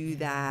to do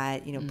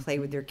that? Play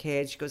with their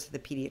kids. She goes to the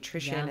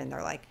pediatrician and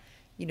they're like,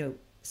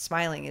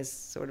 smiling is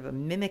sort of a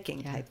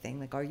mimicking type thing.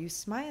 Like, are you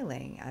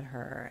smiling at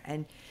her?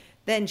 And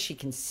then she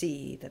can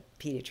see, the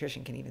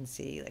pediatrician can even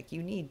see, like,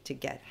 you need to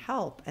get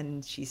help.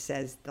 And she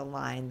says the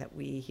line that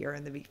we hear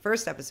in the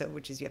first episode,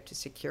 which is, you have to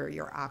secure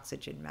your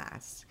oxygen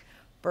mask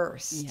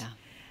first.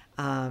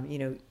 Yeah.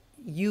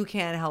 You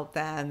can't help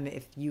them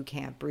if you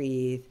can't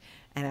breathe.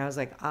 And I was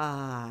like,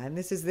 and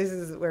this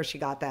is where she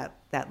got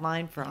that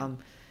line from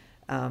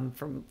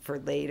for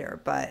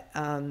later. But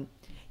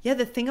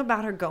the thing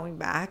about her going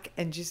back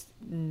and just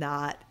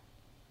not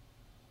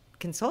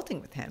consulting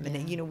with him,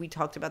 and we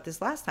talked about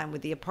this last time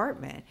with the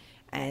apartment,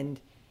 and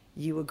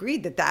you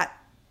agreed that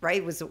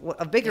right was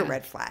a bigger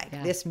red flag.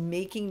 This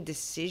making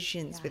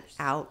decisions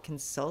without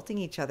consulting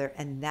each other,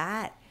 and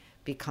that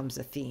becomes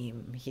a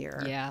theme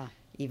here. Yeah,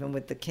 even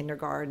with the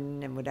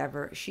kindergarten and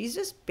whatever, she's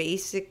just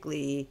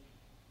basically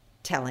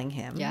telling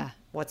him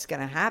what's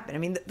going to happen. I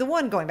mean, the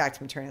one going back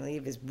to maternity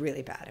leave is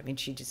really bad. I mean,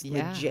 she just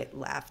legit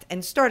left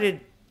and started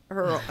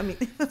her. I mean,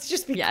 let's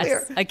just be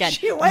clear. Again,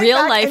 real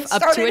life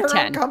up to a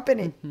 10.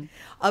 Company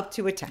up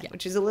to a 10,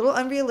 which is a little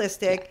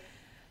unrealistic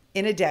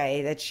in a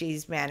day that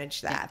she's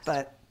managed that.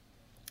 But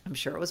I'm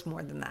sure it was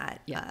more than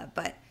that.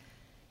 But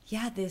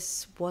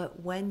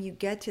when you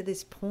get to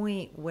this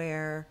point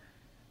where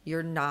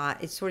you're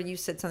not, it's sort of, you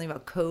said something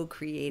about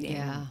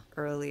co-creating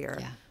earlier,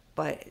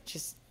 but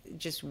just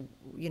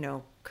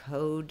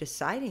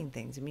co-deciding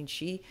things. I mean,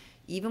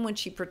 even when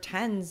she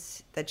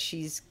pretends that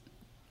she's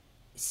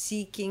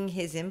seeking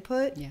his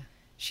input,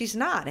 she's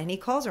not, and he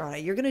calls her on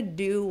it. You're going to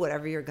do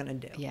whatever you're going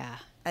to do. Yeah.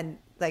 And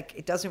like,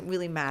 it doesn't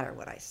really matter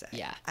what I say.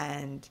 Yeah.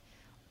 And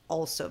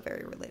also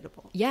very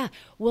relatable. Yeah.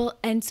 Well,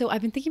 and so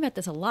I've been thinking about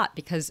this a lot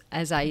because,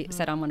 as I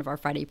said on one of our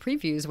Friday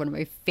previews, one of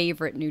my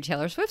favorite new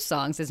Taylor Swift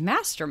songs is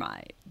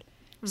Mastermind.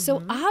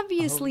 So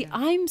obviously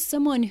I'm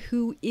someone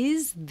who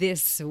is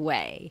this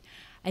way.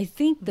 I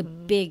think the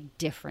big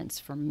difference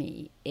for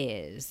me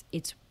is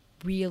it's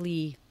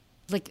really,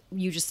 like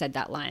you just said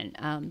that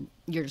line,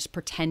 you're just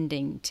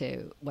pretending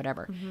to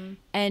whatever.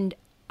 And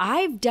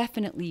I've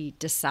definitely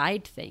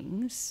decided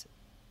things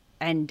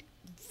and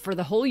for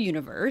the whole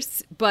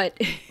universe, but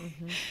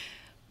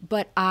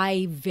but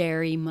I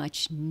very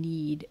much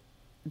need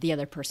the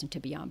other person to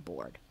be on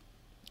board,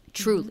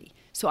 truly.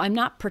 So I'm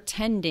not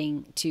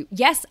pretending to,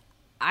 yes,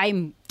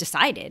 I'm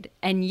decided,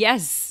 and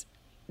yes,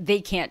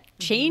 they can't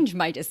change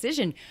my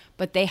decision,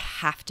 but they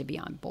have to be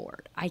on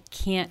board. I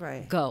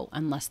can't go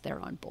unless they're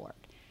on board.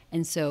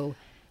 And so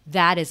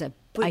that is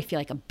I feel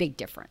like a big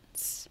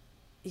difference.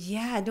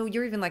 Yeah, no,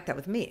 you're even like that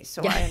with me,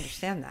 so I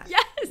understand that.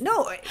 Yes.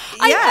 No,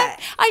 I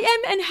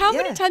am. And how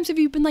many times have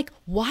you been like,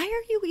 why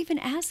are you even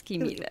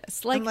asking me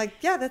this? Like, I'm like,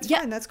 that's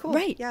fine, that's cool.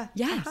 Right. Yeah.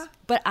 Yes.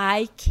 But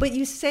I can't. But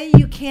you say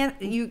you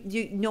can't,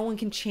 no one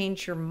can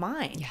change your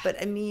mind. Yeah.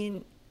 But I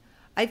mean,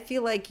 I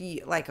feel like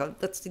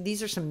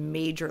these are some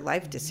major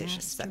life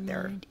decisions that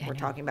we're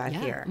talking about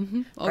here,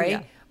 right?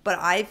 Yeah. But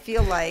I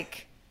feel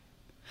like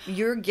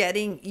you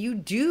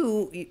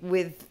do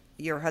with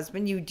your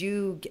husband, you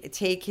do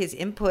take his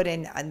input,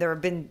 and there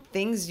have been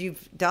things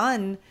you've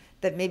done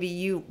that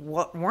maybe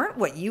weren't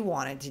what you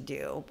wanted to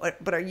do.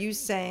 But are you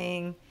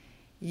saying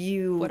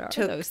what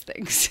are those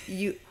things?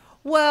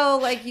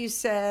 Like you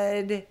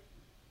said,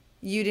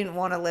 you didn't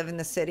want to live in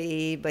the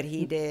city, but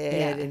he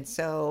did, and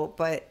so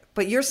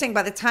But you're saying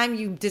by the time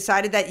you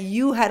decided that,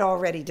 you had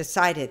already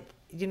decided.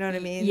 You know what I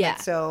mean? Yeah.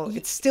 Like, so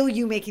it's still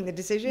you making the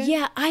decision?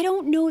 Yeah, I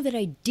don't know that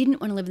I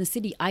didn't want to live in the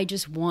city. I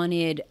just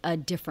wanted a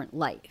different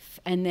life.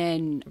 And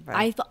then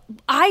I thought,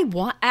 I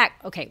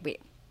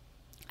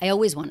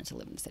always wanted to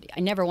live in the city. I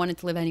never wanted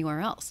to live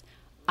anywhere else.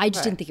 I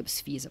just didn't think it was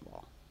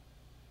feasible.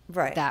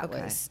 Right. That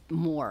was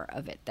more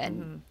of it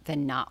than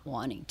not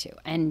wanting to.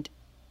 And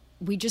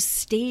we just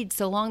stayed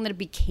so long that it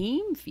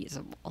became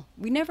feasible.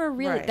 We never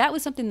really, that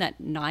was something that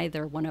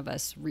neither one of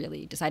us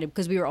really decided,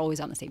 because we were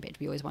always on the same page.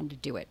 We always wanted to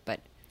do it,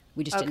 but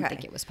we just didn't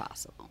think it was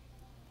possible.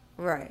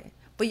 Right.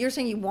 But you're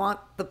saying you want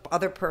the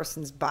other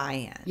person's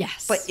buy-in.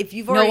 Yes. But if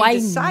you've already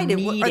decided,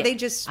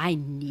 I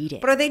need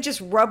it. But are they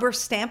just rubber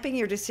stamping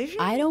your decision?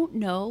 I don't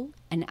know,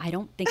 and I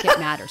don't think it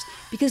matters.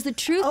 Because the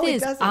truth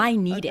is, I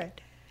need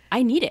it.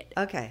 I need it.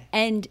 Okay.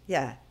 And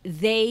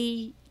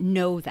they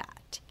know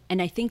that.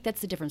 And I think that's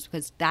the difference,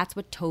 because that's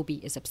what Toby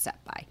is upset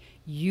by.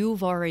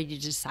 You've already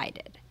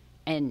decided,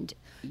 and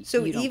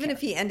so even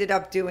if he ended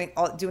up doing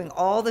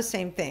all the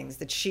same things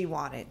that she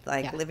wanted,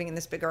 like living in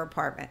this bigger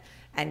apartment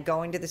and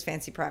going to this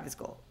fancy private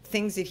school,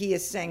 things that he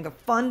is saying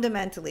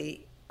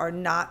fundamentally are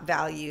not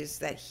values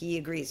that he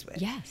agrees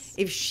with. Yes.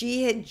 If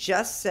she had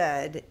just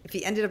said, if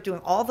he ended up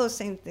doing all those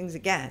same things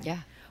again,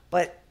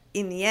 but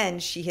in the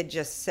end she had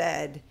just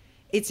said,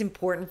 it's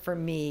important for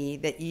me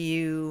that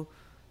you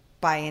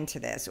buy into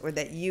this or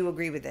that you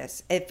agree with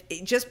this. If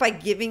just by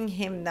giving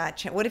him that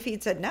chance, what if he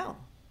had said no?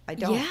 I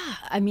don't. Yeah,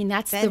 I mean,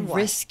 that's the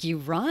risk you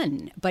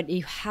run, but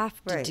you have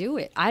to do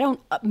it. I don't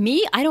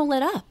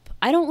let up.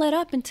 I don't let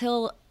up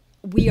until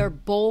we are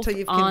both Till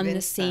you've on the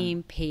convinced same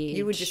them. page.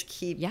 You would just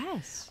keep.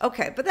 Yes.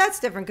 Okay, but that's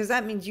different because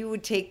that means you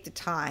would take the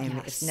time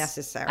Yes, if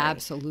necessary.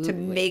 absolutely. To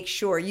make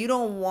sure. You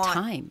don't want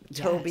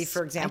Toby, Yes.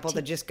 for example, I to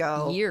take just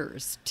go.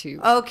 years to.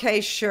 Okay,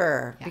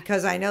 sure. Yeah.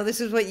 Because I know this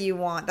is what you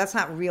want. That's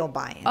not real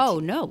buy-in. Oh,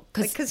 no.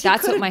 Because Like, he that's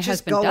what could've my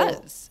just husband go-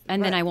 does.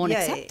 And then I won't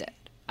accept it.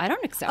 I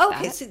don't accept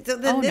Okay, that. so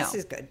then this no.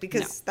 is good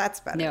because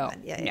that's better. No,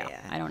 then. Yeah, no,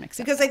 yeah. I don't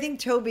accept because I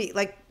think Toby,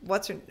 like,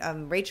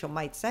 Rachel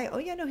might say, "Oh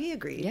yeah, no, he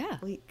agreed. Yeah.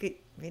 Well, he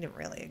didn't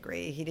really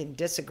agree. He didn't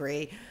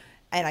disagree,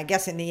 and I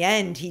guess in the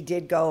end he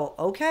did go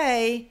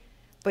okay."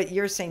 But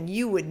you're saying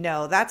you would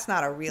know that's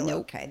not a real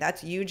okay.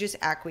 That's you just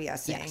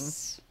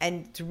acquiescing,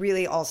 and it's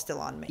really all still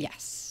on me.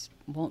 Yes,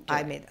 won't do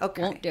it.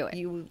 Okay, won't do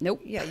it.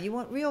 Nope. Yeah, you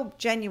want real,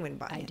 genuine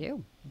buy-in. I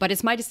do, but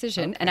it's my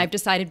decision, and I've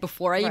decided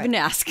before I even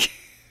ask.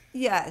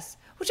 Yes,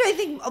 which I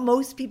think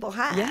most people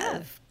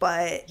have,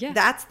 but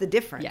that's the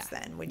difference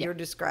then. What you're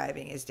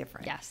describing is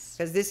different. Yes.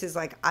 Because this is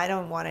like, I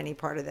don't want any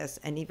part of this.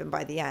 And even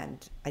by the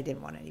end, I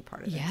didn't want any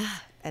part of this. Yeah.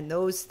 And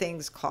those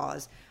things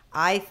cause,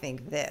 I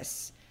think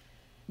this,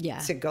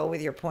 to go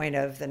with your point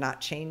of the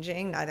not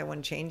changing, neither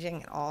one changing,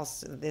 and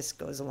also this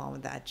goes along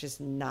with that, just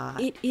not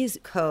It is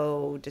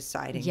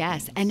co-deciding.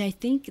 Yes, things. and I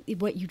think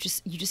what you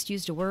just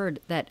used a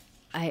word that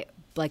I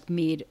like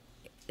made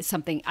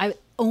something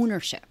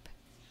ownership.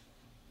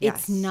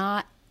 It's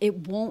not.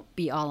 It won't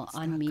be all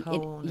on me.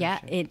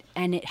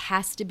 It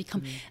has to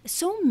become.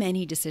 So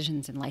many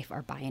decisions in life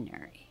are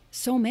binary.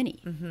 So many.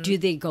 Do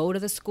they go to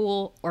the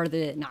school or do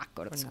they not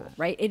go to the school?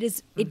 Right. It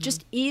is. It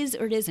just is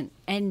or it isn't.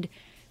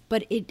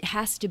 But it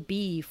has to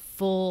be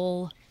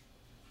full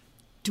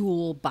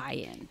dual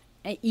buy-in,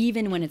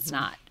 even when it's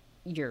not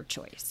your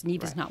choice. And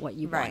even it's not what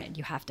you wanted.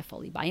 You have to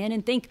fully buy in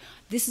and think,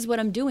 this is what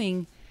I'm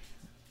doing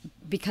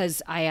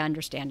because I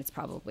understand it's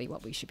probably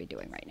what we should be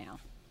doing right now.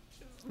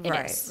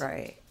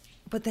 Right.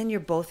 But then you're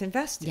both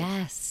invested.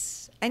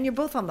 Yes. And you're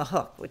both on the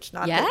hook, which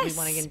not that we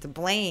want to get into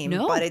blame,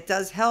 No. but it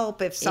does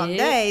help if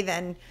someday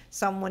then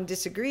someone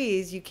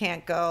disagrees, you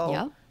can't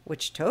go,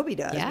 which Toby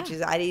does, which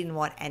is, I didn't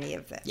want any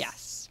of this.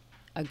 Yes.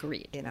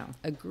 Agreed.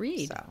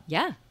 Agreed. So.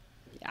 Yeah.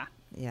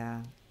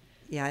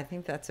 Yeah, I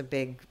think that's a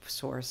big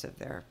source of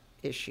their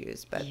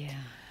issues. But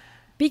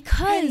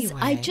because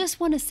anyway. I just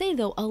want to say,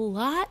 though, a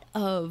lot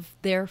of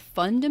their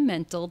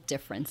fundamental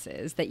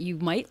differences that you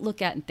might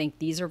look at and think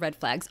these are red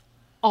flags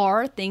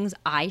are things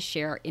I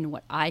share in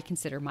what I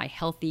consider my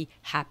healthy,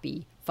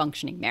 happy,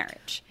 functioning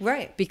marriage.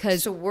 Right.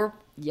 Because so we're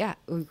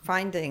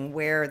finding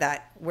where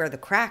the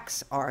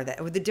cracks are,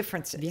 or the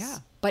differences. Yeah.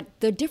 But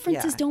the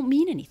differences don't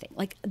mean anything.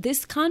 Like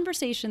this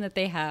conversation that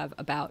they have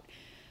about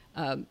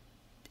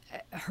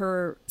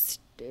her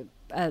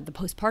the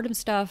postpartum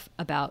stuff,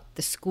 about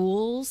the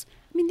schools.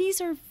 I mean, these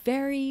are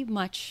very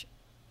much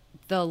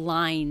the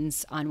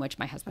lines on which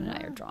my husband and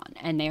I are drawn,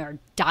 and they are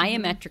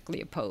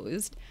diametrically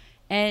opposed.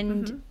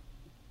 And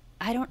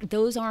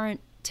those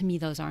aren't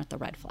the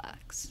red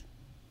flags.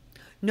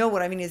 No,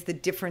 what I mean is the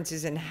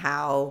differences in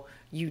how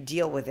you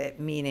deal with it,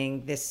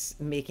 meaning this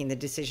making the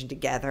decision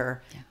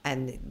together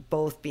and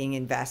both being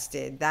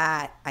invested.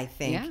 That I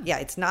think,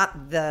 it's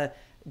not the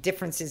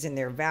differences in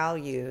their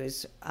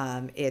values.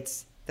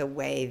 It's the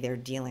way they're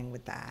dealing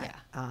with that,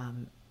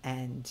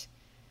 and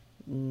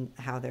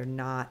how they're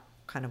not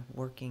kind of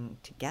working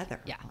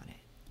together on it.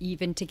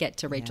 Even to get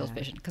to Rachel's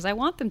vision, because I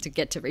want them to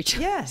get to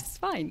Rachel. Yes, it's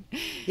fine.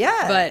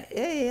 Yeah, but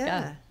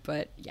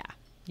but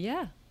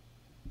yeah.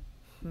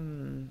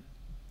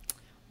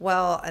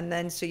 Well, and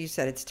then so you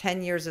said it's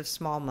 10 years of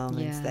small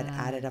moments that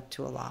added up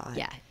to a lot.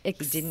 Yeah, he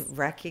didn't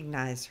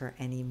recognize her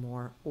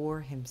anymore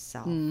or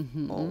himself.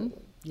 Oh,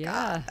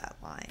 God, that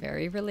line.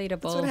 Very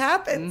relatable. That's what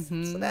happens.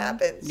 That's what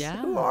happens. Yeah.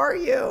 Who are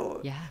you?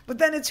 Yeah. But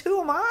then it's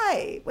who am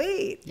I?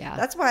 Wait. Yeah.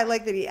 That's why I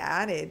like that he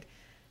added.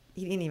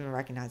 He didn't even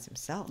recognize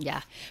himself.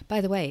 Yeah. By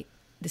the way,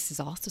 this is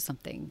also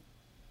something.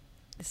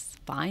 This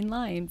fine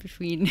line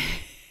between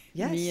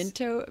me and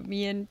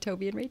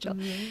Toby and Rachel.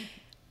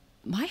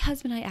 My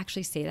husband and I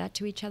actually say that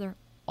to each other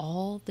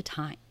all the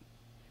time,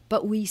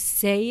 but we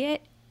say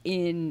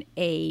it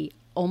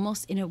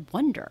almost in a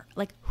wonder,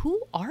 like,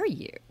 who are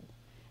you?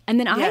 And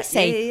then I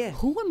say,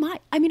 who am I?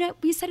 I mean,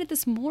 we said it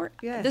this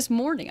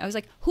morning. I was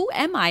like, who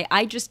am I?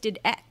 I just did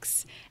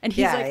X. And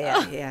he's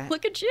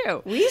look at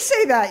you. We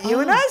say that.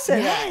 You and I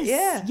say that.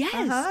 Yeah.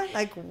 Yes.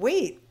 Like,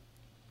 wait.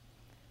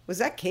 Was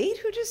that Kate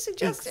who just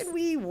suggested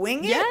we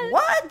wing it?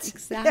 What?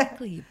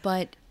 Exactly.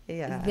 But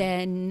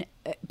then,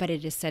 but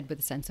it is said with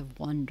a sense of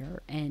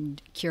wonder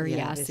and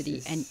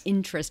curiosity and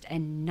interest,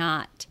 and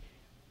not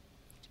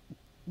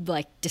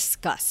like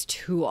disgust.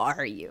 Who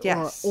are you?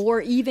 Yes. Or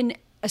even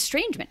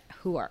estrangement.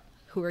 Who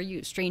are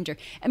you, stranger?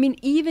 I mean,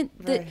 even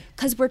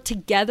because we're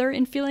together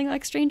and feeling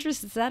like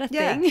strangers. Is that a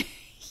thing?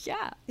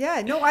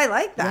 Yeah. No, I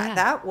like that.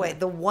 That way,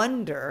 the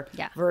wonder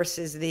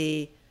versus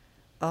the,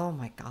 oh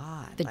my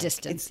God, the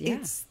distance.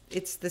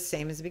 It's the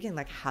same as the beginning.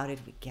 Like, how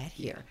did we get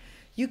here?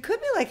 You could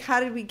be like, how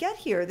did we get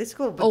here? This is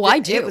cool. But I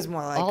do. It was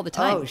more like, all the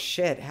time. Oh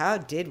shit, how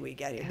did we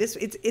get here?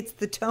 It's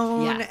the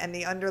tone and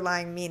the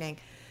underlying meaning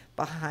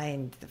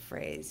behind the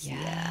phrase.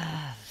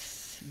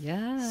 Yes.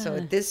 Yeah. So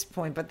at this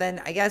point, but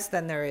then I guess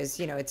then there is,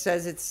 it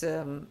says it's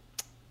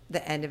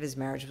the end of his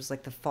marriage was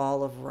like the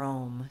fall of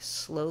Rome,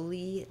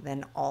 slowly,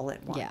 then all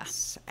at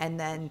once. Yeah. And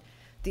then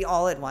the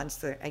all at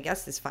once, I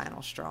guess this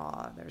final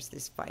straw, there's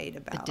this fight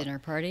about the dinner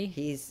party.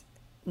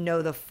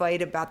 The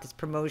fight about this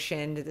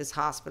promotion to this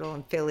hospital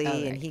in Philly. Oh,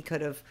 right. And he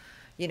could have,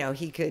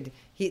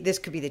 this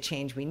could be the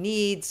change we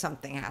need.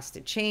 Something has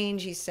to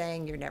change. He's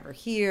saying, you're never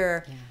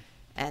here. Yeah.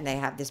 And they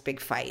have this big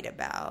fight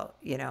about,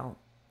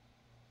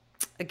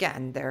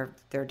 again,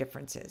 their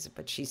differences.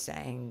 But she's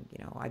saying,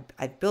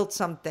 I built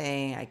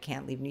something. I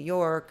can't leave New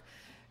York.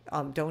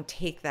 Don't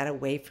take that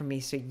away from me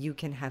so you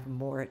can have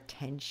more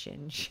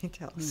attention, she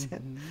tells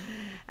him.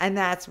 And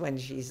that's when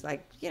she's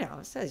like,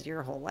 says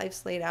your whole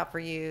life's laid out for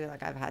you.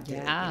 Like I've had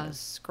to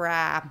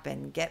scrap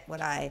and get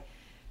what I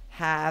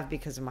have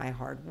because of my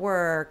hard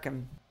work.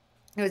 And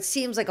it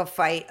seems like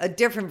a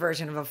different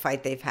version of a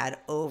fight they've had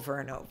over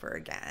and over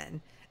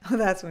again.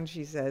 That's when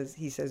he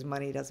says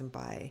money doesn't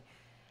buy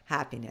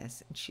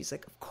happiness. And she's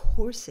like, of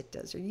course it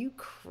does. Are you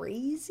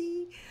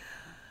crazy?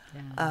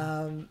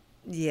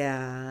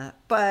 Yeah.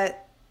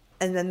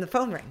 And then the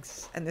phone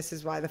rings. And this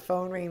is why the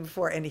phone rang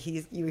before. And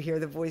you hear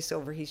the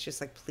voiceover. He's just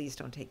like, please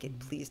don't take it.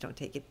 Please don't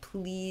take it.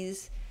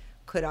 Please,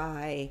 could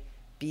I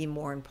be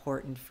more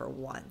important for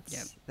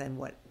once than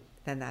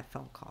that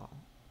phone call?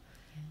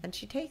 Yeah. And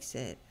she takes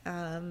it.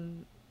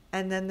 And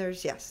then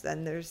there's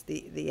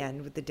the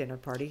end with the dinner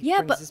party.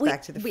 Yeah, brings us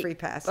back to the free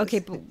passes.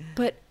 Okay,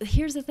 but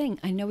here's the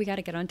thing. I know we got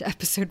to get on to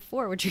episode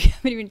 4, which we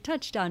haven't even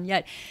touched on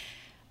yet.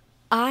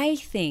 I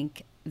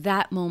think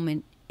that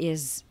moment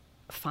is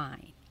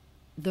fine.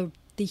 The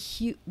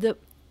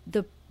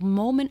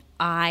moment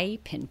I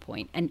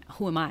pinpoint, and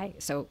who am I?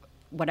 So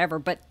whatever.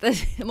 But the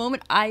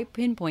moment I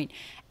pinpoint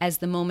as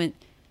the moment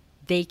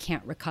they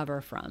can't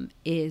recover from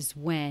is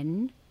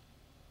when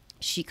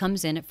she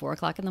comes in at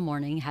 4:00 in the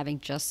morning,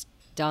 having just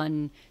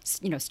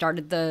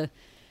started the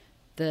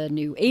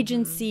new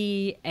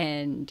agency.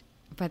 And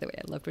by the way,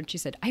 I loved when she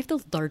said, I have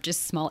the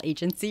largest small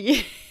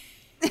agency.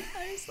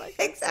 I was like,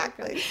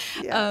 exactly.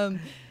 So yeah.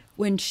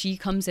 When she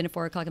comes in at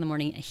 4:00 in the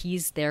morning,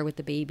 he's there with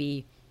the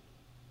baby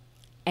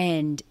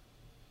and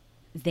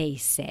they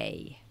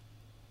say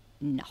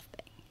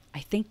nothing.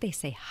 I think they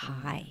say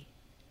hi.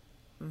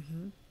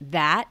 Mm-hmm.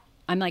 That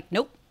I'm like,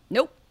 nope.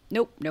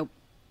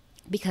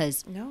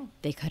 Because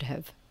they could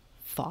have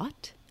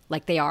fought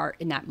like they are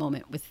in that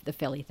moment with the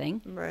Philly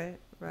thing. Right.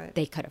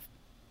 They could have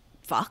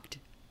fucked.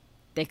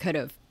 They could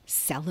have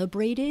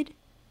celebrated.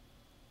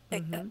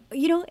 Mm-hmm.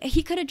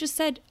 He could have just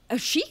said,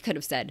 she could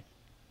have said,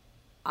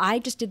 I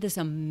just did this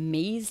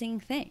amazing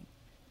thing.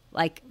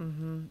 Like,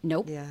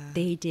 nope,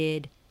 they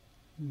did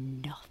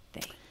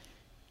nothing.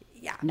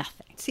 Yeah.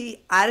 Nothing.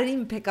 See, I didn't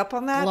even pick up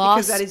on that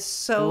because that is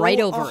so right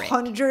over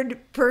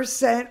 100%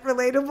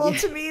 relatable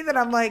to me that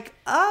I'm like,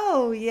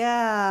 oh,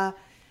 yeah.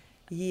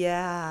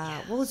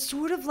 Well, it's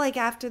sort of like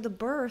after the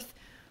birth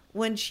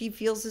when she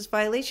feels this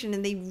violation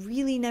and they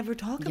really never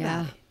talk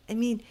about it. I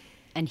mean,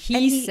 and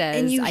he says,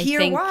 and you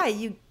hear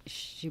why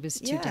she was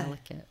too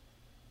delicate.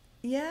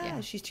 Yeah,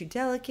 she's too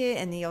delicate.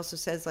 And he also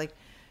says, like,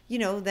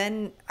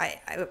 then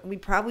we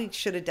probably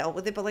should have dealt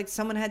with it, but like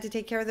someone had to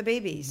take care of the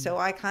baby. Mm-hmm. So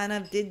I kind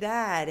of did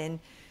that. And,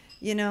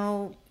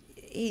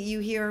 you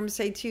hear him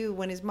say too,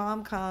 when his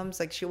mom comes,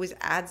 like she always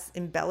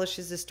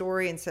embellishes the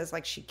story and says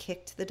like she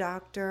kicked the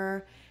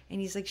doctor. And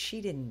he's like,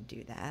 she didn't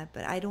do that,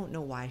 but I don't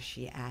know why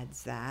she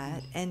adds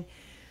that. Mm-hmm. And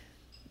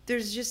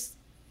there's just,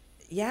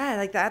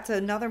 like that's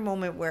another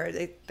moment where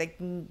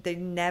they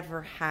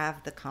never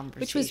have the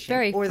conversation, which was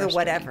very or the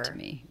whatever to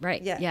me,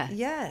 right?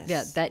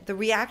 That the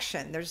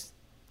reaction. There's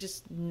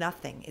just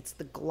nothing. It's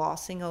the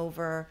glossing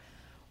over,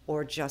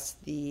 or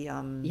just the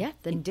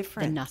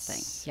indifference, the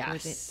nothing,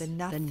 the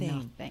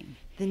nothing,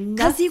 the nothing.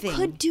 Because you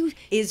could do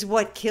is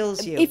what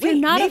kills you if you're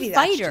not a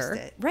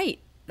fighter, right?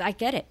 I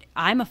get it.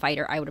 I'm a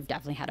fighter. I would have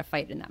definitely had a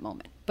fight in that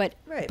moment. But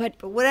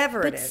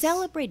whatever it is,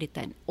 celebrate it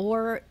then,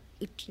 or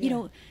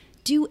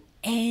do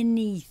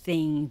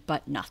anything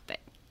but nothing.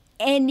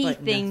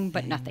 Anything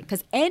but nothing,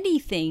 because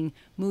anything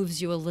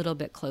moves you a little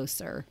bit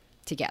closer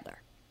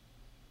together.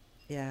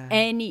 Yeah.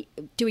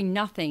 Doing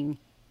nothing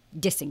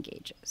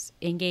disengages.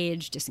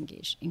 Engage,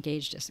 disengage.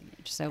 Engage,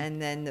 disengage. So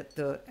and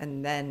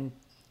then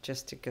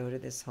just to go to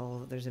this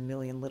whole, there's a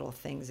million little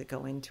things that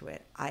go into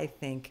it. I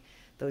think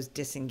those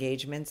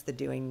disengagements, the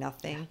doing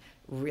nothing,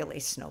 really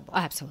snowball.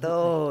 Absolutely.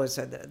 Those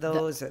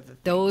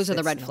are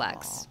the red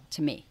flags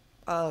to me.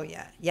 Oh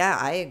yeah,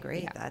 I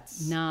agree. Yeah.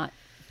 That's not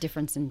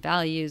difference in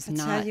values.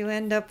 That's how you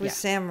end up with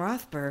Sam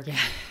Rothberg. Yeah.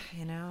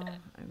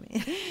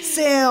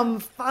 Sam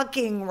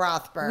fucking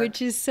Rothberg,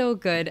 which is so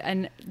good.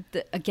 And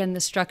again,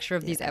 the structure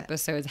of these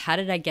episodes. How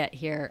did I get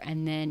here?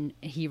 And then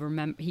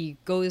he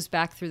goes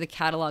back through the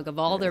catalog of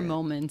all their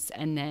moments,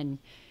 and then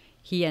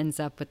he ends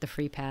up with the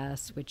free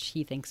pass, which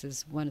he thinks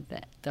is one of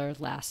their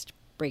last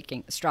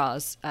breaking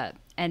straws.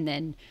 And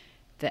then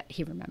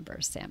he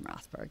remembers Sam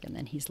Rothberg, and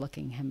then he's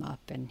looking him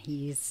up, and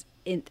he's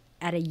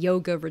at a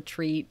yoga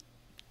retreat,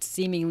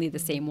 seemingly the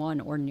same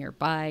one or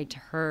nearby to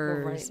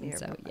hers. Right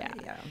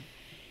nearby,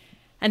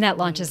 And that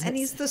launches and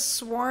he's the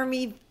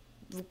swarmy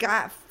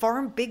guy,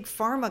 big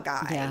pharma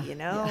guy,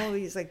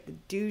 He's like the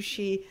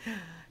douchey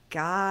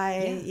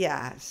guy.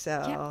 Yeah.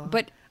 So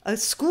but a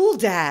school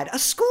dad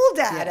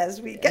as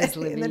we get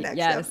in the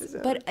next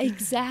episode. But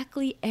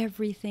exactly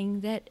everything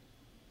that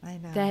I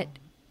know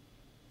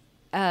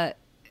that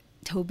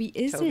Toby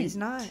isn't. Toby's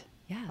not.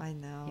 Yeah. I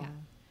know. Yeah.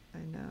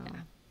 I know.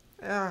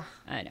 Yeah.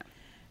 I know.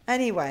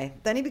 Anyway,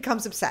 then he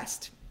becomes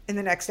obsessed in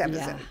the next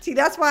episode. Yeah. See,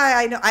 that's why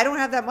I know I don't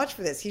have that much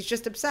for this. He's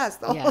just obsessed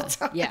the whole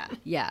time.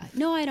 Yeah.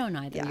 No, I don't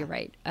either. You're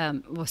right.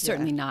 Well,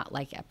 certainly not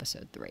like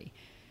episode 3.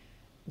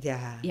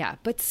 Yeah. Yeah,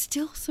 but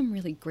still some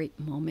really great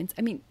moments.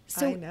 I mean,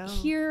 so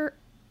here,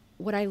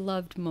 what I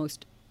loved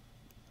most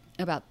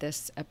about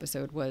this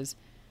episode was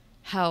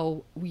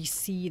how we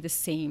see the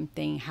same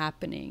thing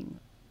happening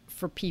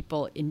for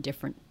people in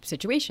different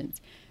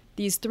situations.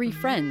 These 3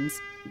 friends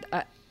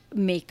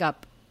make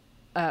up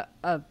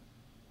a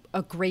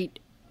great,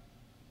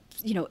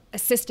 a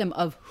system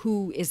of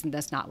who isn't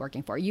this not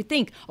working for. You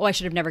think, I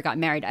should have never got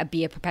married. I'd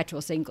be a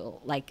perpetual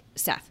single like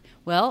Seth.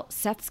 Well,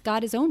 Seth's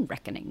got his own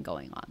reckoning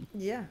going on.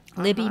 Yeah.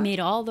 Libby made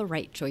all the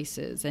right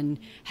choices and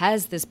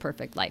has this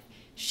perfect life.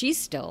 She's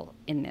still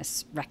in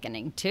this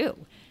reckoning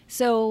too.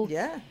 So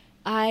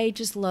I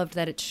just loved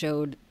that it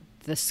showed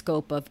the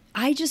scope of,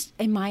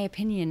 in my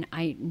opinion,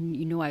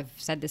 I've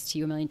said this to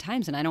you a million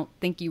times and I don't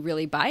think you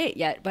really buy it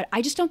yet, but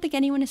I just don't think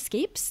anyone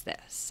escapes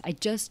this. I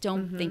just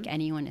don't think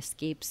anyone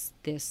escapes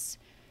this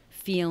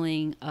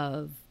feeling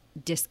of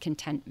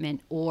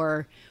discontentment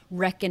or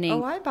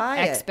reckoning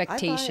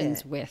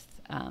expectations with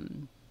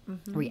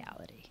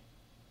reality.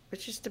 It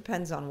just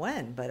depends on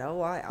when, but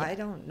I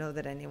don't know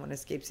that anyone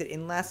escapes it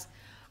unless...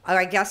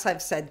 I guess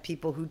I've said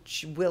people who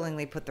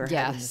willingly put their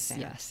head in the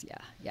sand.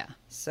 Yeah.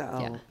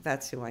 So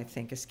that's who I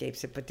think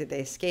escapes it. But did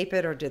they escape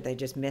it or did they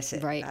just miss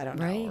it? Right. I don't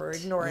know. Or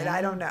ignore it.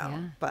 I don't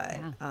know.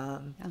 But I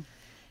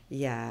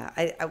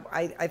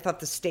thought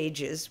the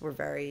stages were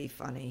very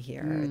funny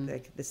here.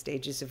 The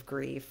stages of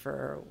grief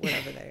or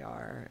whatever they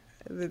are.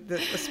 The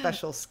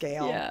special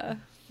scale.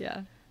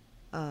 Yeah.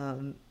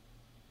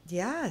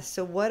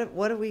 So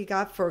what do we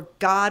got for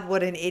God,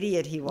 what an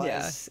idiot he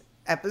was?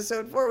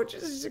 Episode 4, which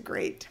is a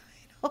great title.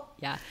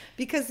 Yeah.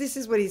 Because this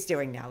is what he's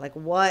doing now. Like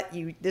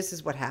this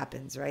is what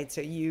happens, right?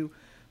 So you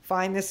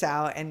find this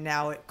out and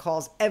now it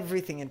calls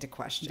everything into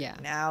question. Yeah.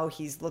 Now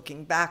he's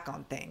looking back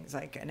on things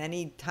and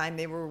any time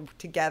they were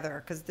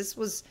together, because this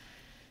was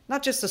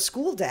not just a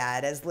school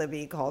dad, as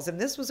Libby calls him.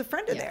 This was a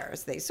friend of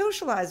theirs. They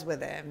socialized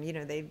with him.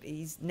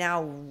 He's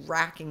now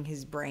racking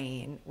his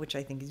brain, which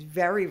I think is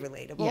very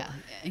relatable. Yeah,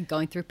 and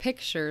going through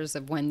pictures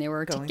of when they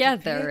were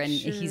together, and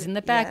he's in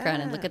the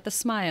background, and look at the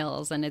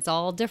smiles, and it's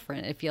all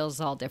different. It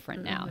feels all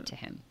different now to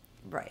him.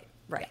 Right,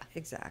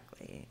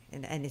 exactly.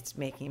 And it's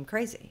making him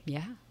crazy.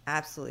 Yeah.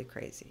 Absolutely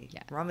crazy.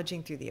 Yeah.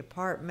 Rummaging through the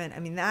apartment. I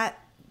mean, that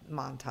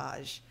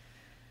montage...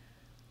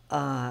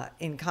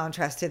 in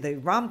contrast to the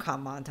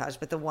rom-com montage,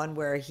 but the one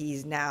where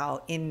he's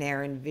now in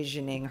there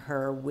envisioning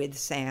her with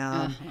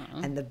Sam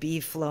and the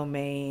beef lo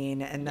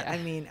mein. And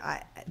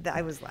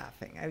I was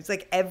laughing. I was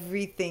like,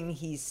 everything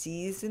he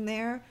sees in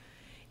there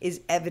is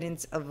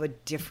evidence of a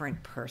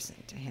different person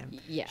to him.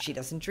 Yeah. She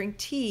doesn't drink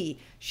tea.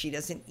 She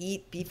doesn't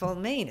eat beef lo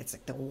mein. It's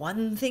like the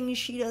one thing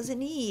she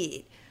doesn't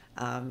eat.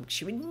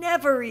 She would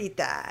never eat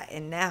that.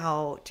 And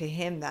now to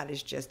him, that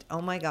is just,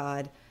 oh my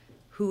God,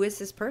 who is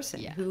this person?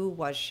 Yeah. Who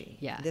was she?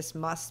 Yeah. This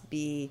must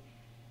be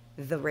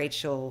the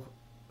Rachel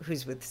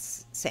who's with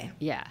Sam.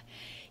 Yeah.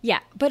 Yeah.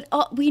 But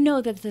we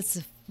know that this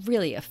is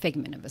really a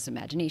figment of his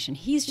imagination.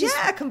 He's just...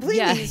 Yeah, completely.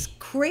 Yeah. He's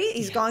crazy.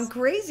 He's gone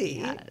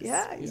crazy.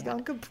 Yes. He's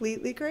gone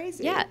completely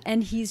crazy. Yeah.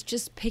 And he's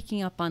just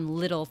picking up on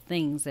little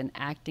things and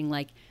acting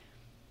like...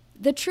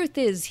 The truth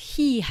is,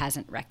 he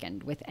hasn't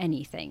reckoned with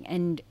anything.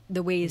 And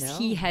the ways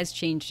he has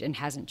changed and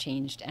hasn't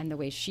changed, and the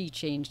way she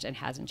changed and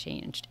hasn't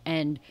changed.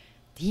 And...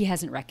 he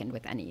hasn't reckoned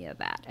with any of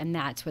that. And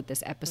that's what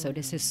this episode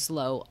is, his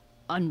slow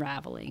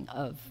unraveling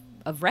of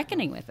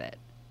reckoning with it.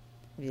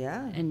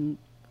 Yeah. And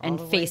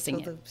facing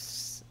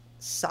it.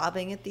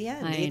 Sobbing at the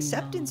end. The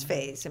acceptance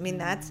phase. I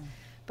mean,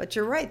 but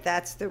you're right.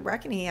 That's the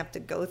reckoning. You have to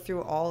go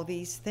through all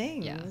these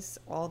things,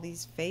 all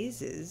these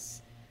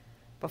phases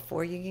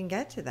before you can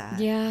get to that.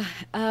 Yeah.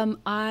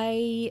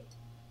 I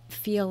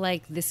feel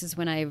like this is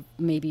when I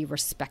maybe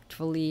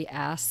respectfully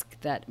ask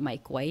that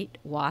Mike White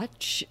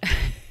watch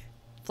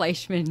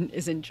Fleishman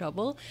is in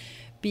trouble,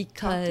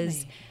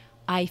 because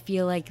I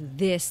feel like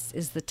this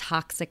is the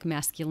toxic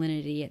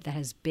masculinity that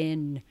has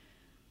been,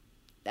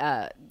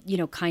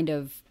 kind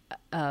of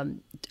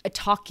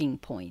talking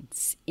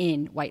points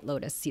in White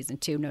Lotus season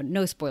 2.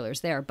 No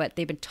spoilers there, but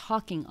they've been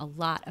talking a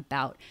lot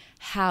about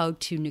how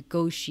to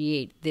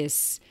negotiate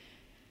this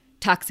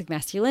toxic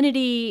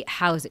masculinity.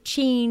 How has it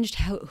changed?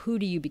 Who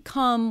do you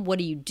become? What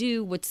do you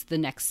do? What's the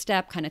next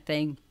step, kind of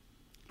thing?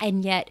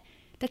 And yet,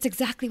 that's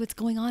exactly what's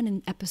going on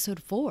in episode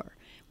 4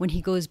 when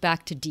he goes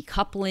back to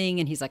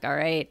decoupling and he's like, all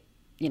right,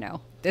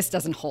 this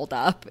doesn't hold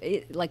up.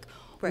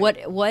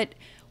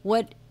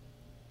 What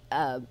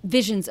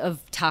visions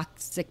of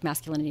toxic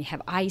masculinity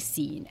have I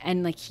seen?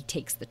 And like he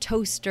takes the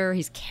toaster,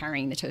 he's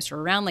carrying the toaster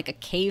around like a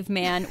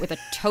caveman with a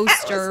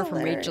toaster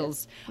from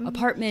Rachel's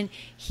apartment.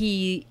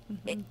 He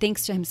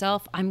thinks to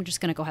himself, I'm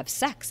just going to go have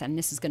sex and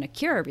this is going to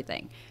cure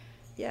everything.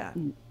 Yeah.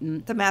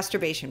 The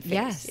masturbation phase.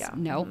 Yes. Yeah.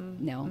 No.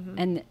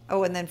 And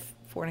and then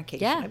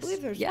fornication. yes. I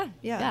believe there's.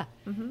 Yeah.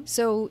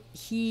 So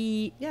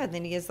he. Yeah, and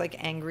then he has like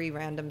angry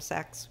random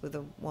sex with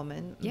a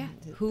woman. Yeah.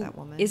 That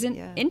woman isn't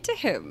into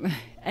him.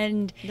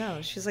 And.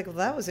 No, she's like, well,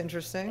 that was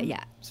interesting.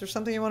 Yeah. Is there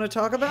something you want to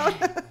talk about?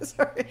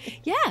 Sorry.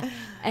 Yeah.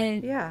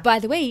 And by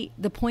the way,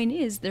 the point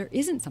is there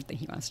isn't something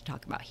he wants to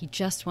talk about. He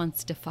just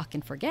wants to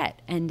fucking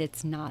forget. And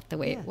it's not the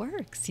way it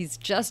works. He's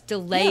just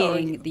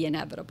delaying the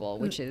inevitable,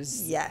 which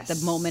is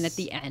the moment at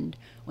the end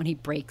when he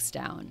breaks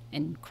down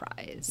and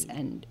cries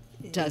and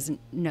doesn't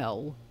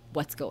know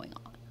what's going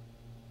on.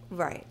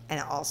 Right.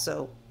 And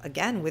also,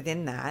 again,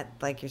 within that,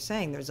 like you're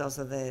saying, there's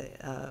also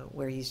the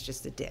where he's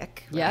just a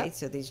dick, right? Yep.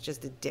 So he's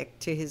just a dick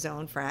to his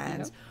own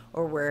friends,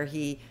 or where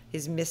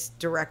his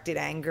misdirected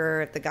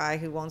anger at the guy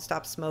who won't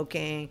stop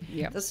smoking.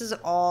 Yep. This is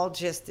all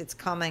just, it's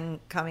coming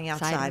out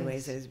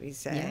sideways, as we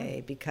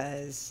say,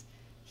 because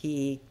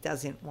he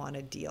doesn't want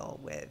to deal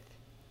with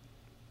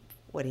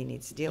what he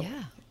needs to deal with.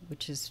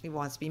 Which is... He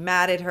wants to be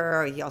mad at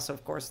her. He also,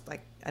 of course,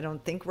 like, I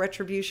don't think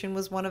retribution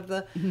was one of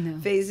the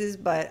phases,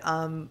 but,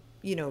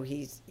 you know,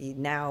 he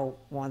now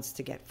wants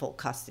to get full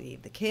custody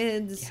of the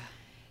kids. Yeah.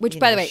 Which,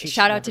 by the way,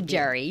 shout out to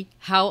Jerry.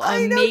 How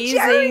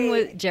amazing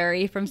was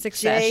Jerry from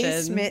Succession.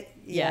 Jay Smith,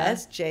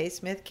 yes, Jay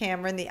Smith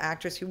Cameron, the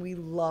actress who we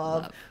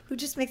love, who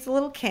just makes a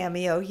little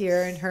cameo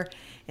here in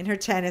her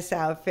tennis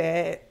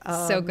outfit.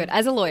 So good.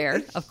 As a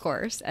lawyer, of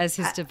course, as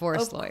his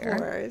divorce lawyer. Of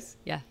course.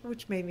 Yeah.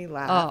 Which made me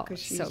laugh because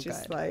she's so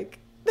just good. like,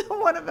 the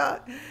one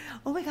about,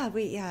 oh my God,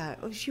 wait, yeah.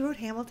 Oh, she wrote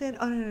Hamilton?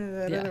 Oh,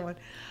 no, that other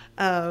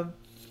one.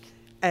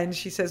 And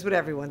she says what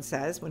everyone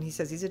says when he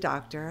says he's a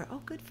doctor.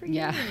 Oh, good for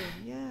you.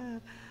 Yeah.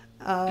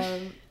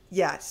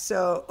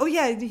 So,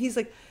 he's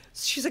like,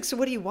 she's like, so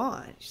what do you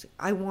want? She's like,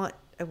 I want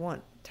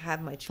to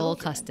have my children.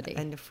 Full custody.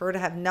 And for her to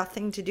have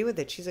nothing to do with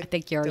it. She's like, I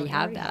think you already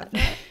have that.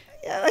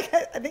 Yeah, like,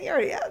 I think you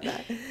already have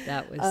that.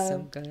 That was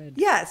so good.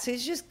 Yeah, so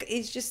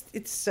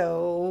it's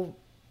so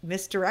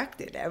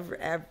misdirected,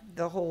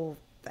 the whole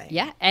thing.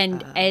 Yeah,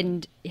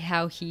 and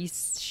how she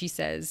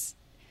says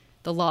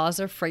the laws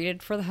are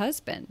freighted for the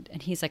husband,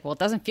 and he's like, well, it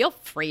doesn't feel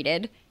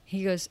freighted.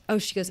 She goes,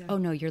 oh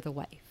no, you're the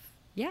wife.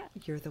 Yeah,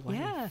 you're the wife.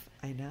 Yeah,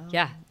 I know.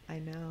 Yeah, I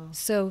know.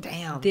 So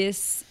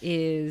this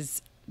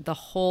is the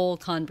whole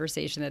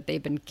conversation that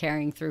they've been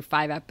carrying through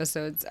 5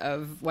 episodes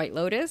of White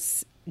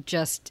Lotus,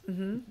 just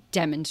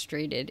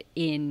demonstrated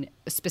in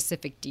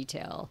specific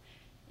detail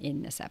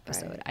in this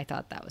episode. Right. I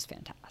thought that was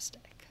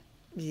fantastic.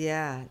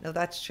 Yeah, no,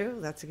 that's true.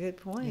 That's a good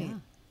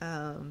point.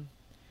 Yeah.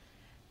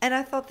 And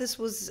I thought this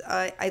was,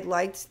 I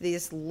liked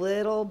these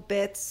little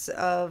bits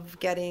of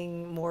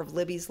getting more of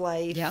Libby's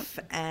life. Yep.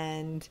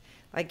 And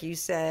like you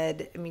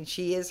said, I mean,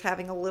 she is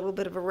having a little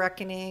bit of a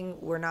reckoning.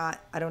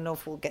 I don't know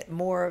if we'll get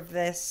more of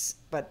this,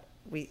 but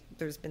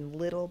there's been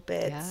little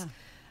bits.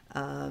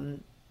 Yeah.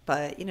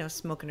 But, you know,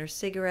 smoking her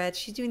cigarettes.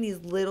 She's doing these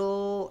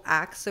little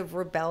acts of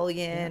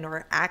rebellion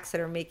or acts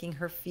that are making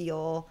her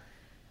feel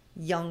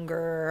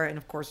younger. And,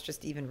 of course,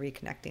 just even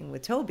reconnecting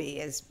with Toby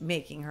is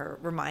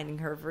reminding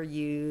her of her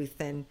youth.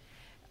 And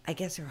I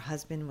guess her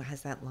husband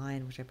has that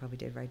line, which I probably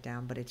did write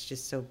down, but it's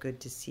just so good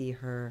to see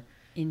her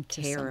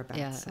care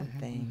about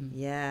something. Mm-hmm.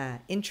 Yeah.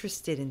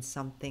 Interested in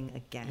something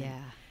again.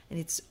 Yeah. And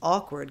it's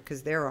awkward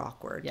because they're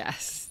awkward.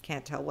 Yes.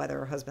 Can't tell whether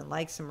her husband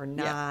likes him or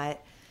not. Yeah.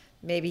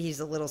 Maybe he's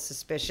a little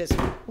suspicious.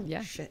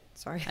 Oh, shit.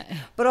 Sorry.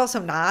 But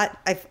also not.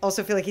 I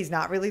also feel like he's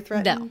not really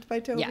threatened by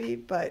Toby,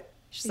 but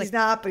he's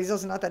not, but he's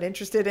also not that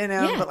interested in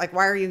him. Yeah. But like,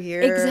 why are you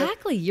here?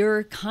 Exactly.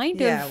 You're kind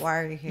of. Yeah, why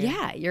are you here?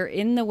 Yeah, you're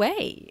in the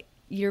way.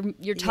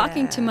 You're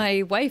talking to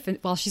my wife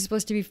while she's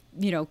supposed to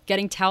be,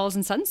 getting towels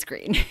and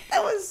sunscreen.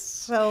 That was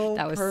so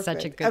That was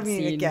perfect. Such a good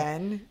scene.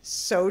 Again,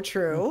 so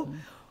true. Mm-hmm.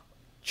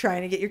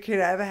 Trying to get your kid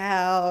out of the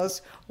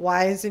house.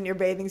 Why isn't your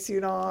bathing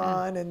suit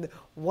on? Yeah. And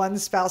one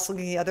spouse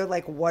looking at the other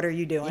like, what are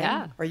you doing?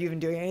 Yeah. Are you even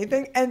doing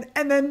anything? And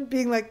then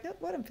being like, no,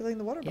 what? I'm filling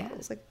the water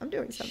bottles. Like, I'm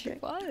doing something. She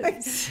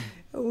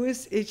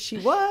was. She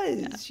was.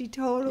 Yeah. She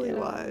totally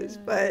was.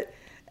 But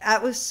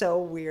that was so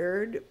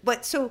weird.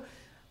 But so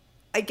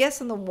I guess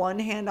on the one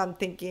hand, I'm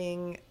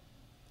thinking,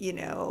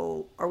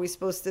 are we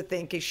supposed to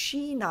think, is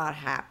she not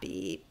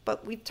happy?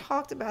 But we've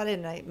talked about it,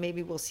 and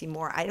maybe we'll see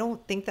more. I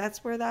don't think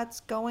that's where that's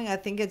going. I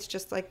think it's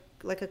just like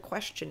a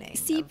questioning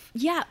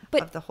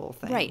of the whole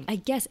thing. Right. I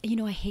guess,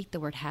 I hate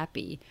the word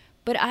happy.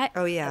 But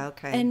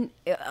okay. And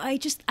I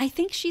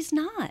think she's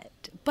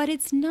not. But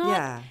it's not.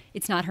 Yeah.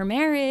 It's not her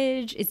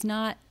marriage. It's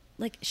not.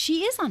 Like,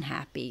 she is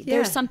unhappy. Yeah.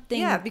 There's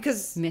something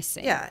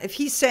missing. Yeah, if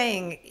he's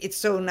saying it's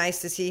so nice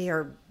to see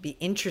her be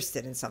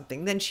interested in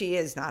something, then she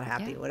is not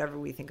happy, whatever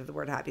we think of the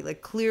word happy.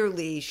 Like,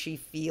 clearly she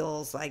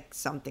feels like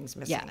something's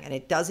missing. Yeah. And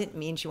it doesn't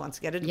mean she wants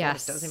to get a divorce.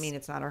 Yes. Doesn't mean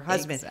it's not her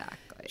husband.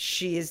 Exactly.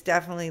 She is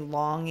definitely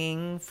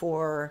longing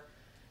for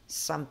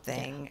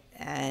something.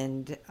 Yeah.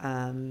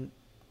 And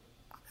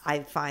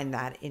I find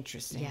that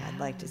interesting. Yeah, I'd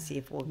like to see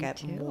if we'll get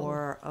too.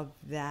 more of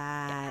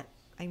that.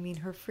 I mean,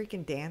 her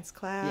freaking dance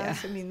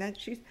class. Yeah. I mean, that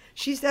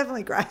she's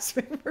definitely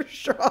grasping for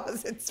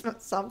straws. It's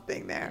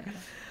something there.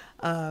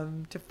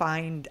 To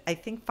find a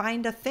thing,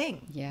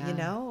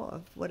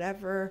 of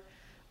whatever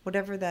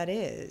that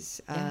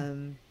is.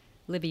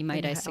 Libby,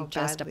 might I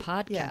suggest a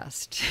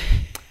podcast?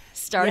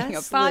 Starting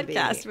Yes, a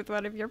podcast Libby. with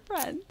one of your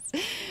friends.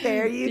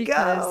 There you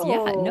Because,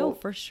 go. Yeah, no,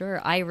 for sure.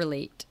 I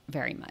relate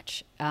very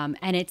much.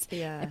 And it's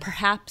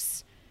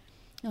perhaps,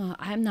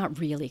 I'm not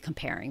really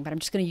comparing, but I'm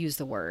just going to use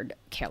the word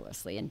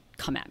carelessly and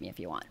come at me if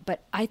you want.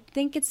 But I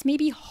think it's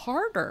maybe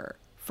harder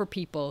for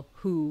people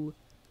who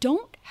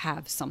don't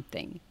have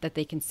something that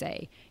they can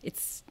say,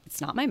 it's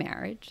not my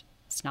marriage,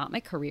 it's not my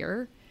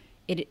career.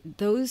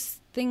 Those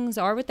things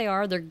are what they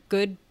are. They're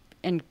good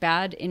and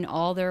bad in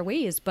all their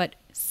ways, but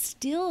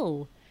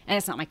still, and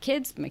it's not my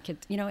kids,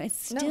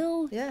 it's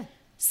still,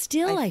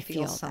 still I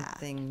feel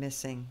something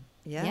missing.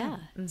 Yeah. Yeah.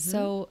 Mm-hmm.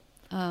 So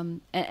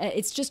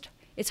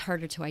it's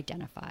harder to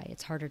identify.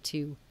 It's harder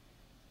to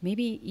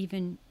maybe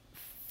even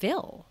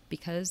fill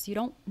because you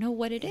don't know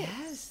what it is.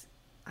 Yes,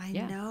 I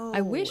know.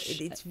 I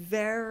wish. It's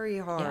very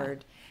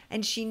hard.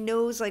 And she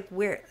knows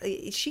where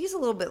she's a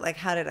little bit like,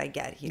 how did I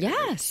get here?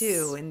 Yes.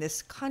 Too, in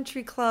this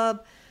country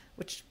club,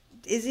 which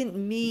isn't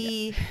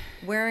me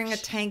wearing a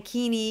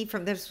tankini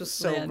from, this was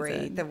so Land's great.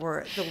 End. There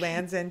were the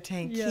Land's End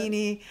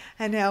tankini.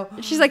 And now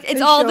she's like, it's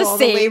they all show the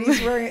same.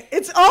 ladies wearing,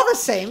 it's all the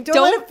same.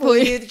 Don't let it fool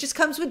you. It just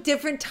comes with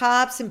different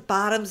tops and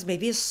bottoms,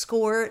 maybe a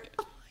skirt.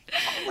 Oh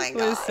my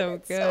God. It was so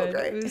good. So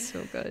great. It was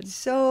so good.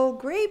 So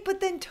great. But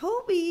then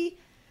Toby,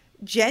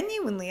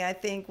 genuinely, I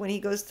think when he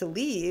goes to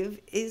leave,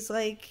 is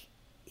like,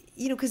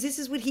 because this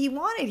is what he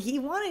wanted. He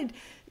wanted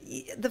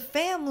the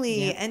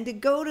family and to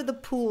go to the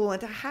pool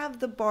and to have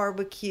the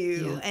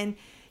barbecue. And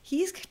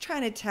he's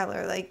trying to tell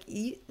her, like,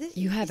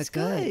 you have it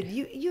good.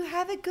 You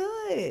have it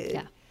good.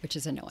 Yeah, which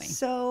is annoying.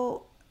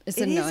 So it's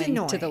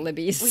annoying to the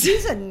Libbies. Well,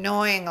 he's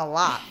annoying a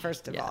lot,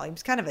 first of all. He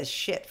was kind of a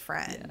shit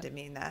friend. Yeah. I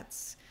mean,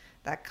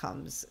 that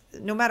comes,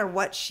 no matter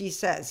what she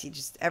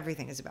says,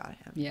 everything is about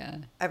him. Yeah.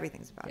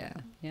 Everything's about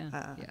him.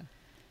 Yeah.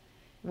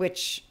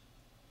 Which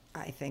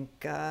I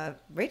think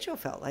Rachel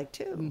felt like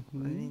too.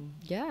 Mm-hmm. I mean,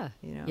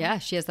 yeah,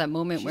 she has that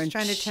moment when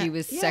she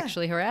was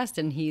sexually harassed,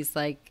 and he's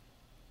like,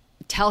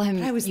 "Tell him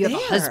you have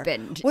a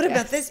husband." What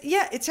about this?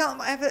 Yeah, tell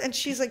him. And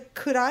she's like,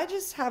 "Could I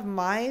just have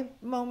my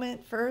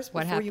moment first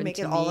before you make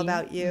it all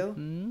about you?"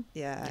 Mm-hmm.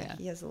 Yeah,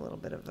 he has a little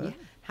bit of a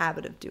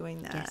habit of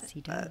doing that. Yes,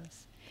 he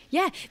does.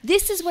 Yeah,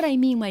 this is what I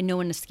mean by no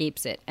one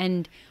escapes it,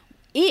 and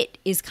it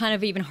is kind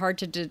of even hard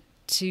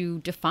to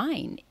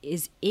define.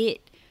 Is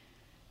it,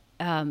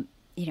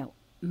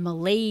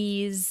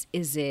 malaise?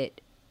 Is it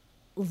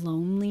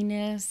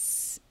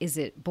loneliness? Is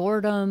it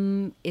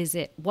boredom? Is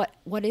it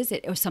what is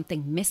it? Or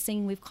something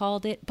missing, we've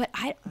called it. But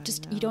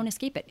you don't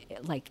escape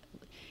it. Like,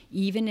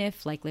 even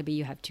if, like Libby,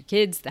 you have 2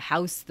 kids, the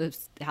house in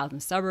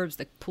the suburbs,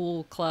 the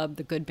pool club,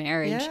 the good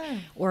marriage,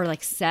 or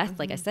like Seth,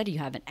 like I said, you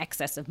have an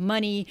excess of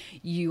money,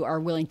 you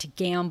are willing to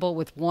gamble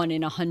with 1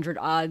 in 100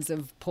 odds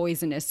of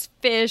poisonous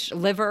fish,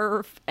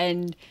 liver,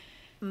 and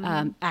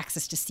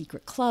access to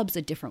secret clubs,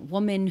 a different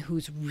woman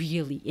who's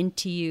really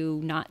into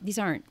you. These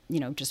aren't,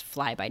 just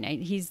fly by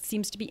night. He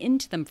seems to be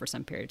into them for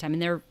some period of time,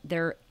 and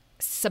they're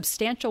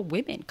substantial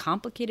women,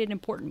 complicated,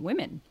 important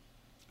women.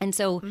 And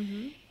so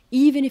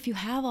even if you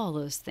have all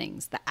those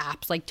things, the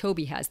apps like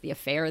Toby has, the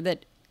affair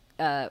that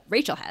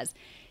Rachel has,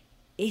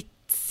 it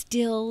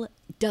still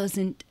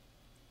doesn't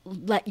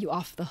let you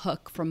off the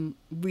hook from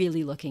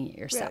really looking at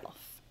yourself. Right.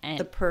 And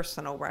the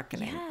personal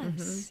reckoning.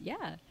 Yes.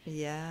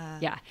 Mm-hmm.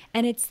 Yeah.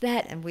 And it's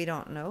that. And we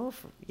don't know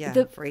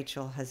if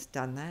Rachel has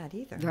done that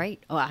either.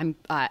 Right. Oh,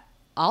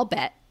 I'll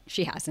bet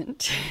she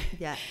hasn't.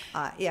 Yeah.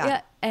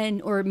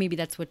 And, or maybe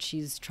that's what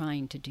she's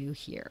trying to do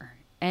here.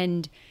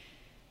 And,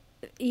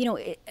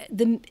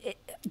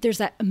 there's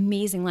that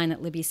amazing line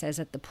that Libby says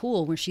at the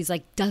pool where she's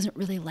like, doesn't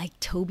really like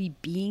Toby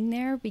being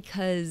there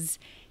because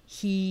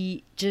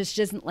he just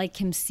doesn't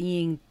like him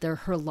seeing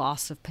her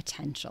loss of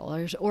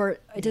potential, or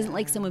it doesn't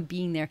like someone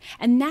being there.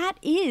 And that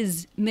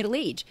is middle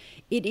age.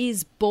 It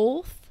is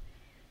both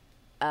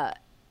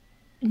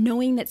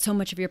knowing that so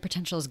much of your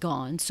potential is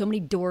gone, so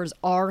many doors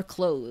are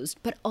closed,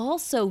 but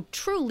also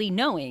truly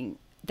knowing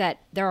that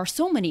there are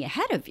so many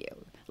ahead of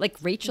you. Like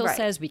Rachel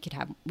says, we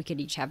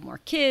could each have more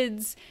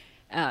kids.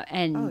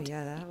 And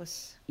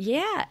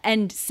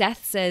and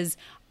Seth says,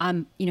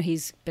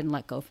 he's been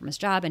let go from his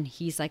job, and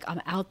he's like, I'm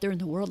out there in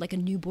the world like a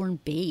newborn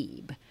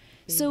babe.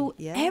 So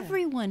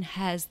everyone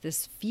has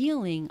this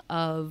feeling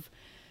of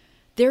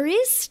there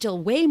is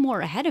still way more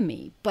ahead of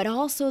me, but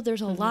also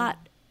there's a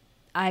lot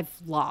I've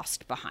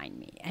lost behind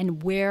me.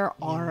 And where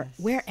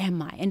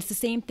am I? And it's the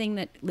same thing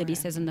that Libby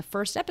says in the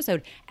first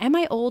episode. Am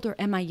I old or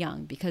am I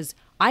young? Because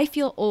I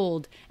feel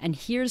old, and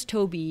here's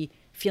Toby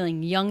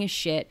feeling young as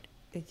shit,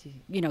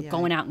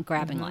 going out and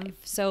grabbing life.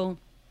 So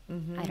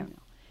I don't know.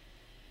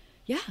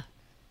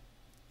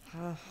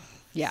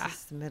 This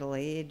is the middle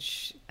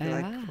age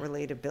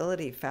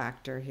relatability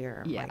factor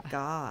here. My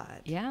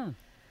God. Yeah.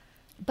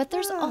 But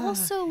there's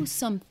also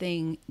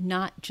something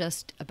not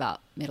just about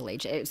middle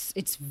age.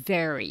 It's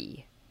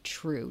very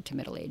true to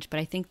middle age, but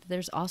I think that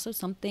there's also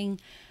something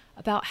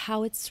about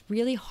how it's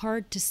really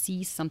hard to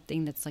see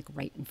something that's like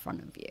right in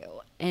front of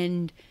you.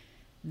 And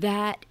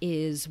that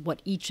is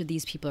what each of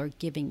these people are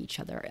giving each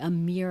other, a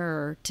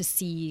mirror to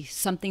see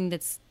something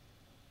that's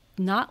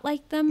not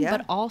like them,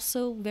 but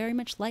also very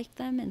much like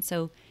them. And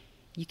so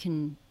you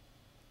can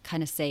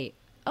kind of say,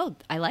 oh,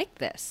 I like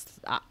this.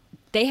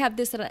 They have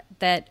this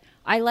that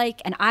I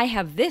like, and I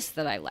have this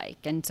that I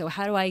like. And so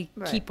how do I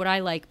keep what I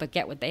like but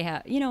get what they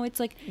have? You know, it's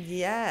like...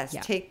 Yes,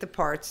 take the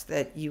parts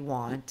that you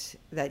want,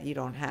 that you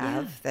don't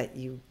have, that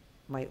you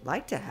might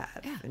like to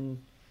have. Yeah.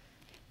 And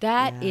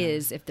that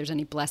is, if there's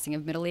any blessing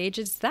of middle age,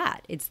 it's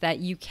that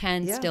you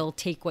can still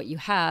take what you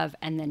have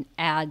and then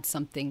add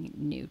something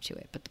new to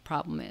it. But the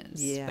problem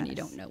is when you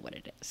don't know what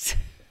it is.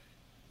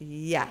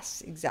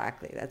 Yes,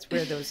 exactly. That's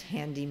where those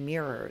handy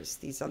mirrors,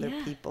 these other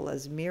people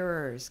as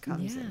mirrors,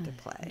 comes into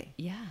play.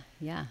 Yeah,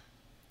 yeah.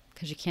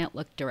 Because you can't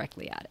look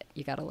directly at it.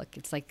 You got to look.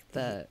 It's like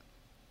a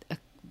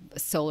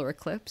solar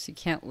eclipse. You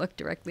can't look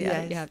directly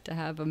at it. You have to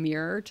have a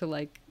mirror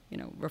to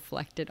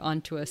reflect it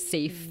onto a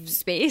safe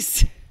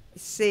space.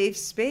 Safe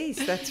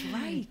space. That's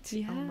right.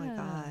 Yeah. Oh my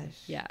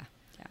gosh. Yeah.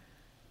 Yeah.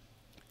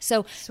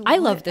 So I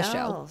love the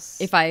show,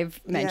 if I've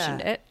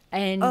mentioned it.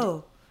 And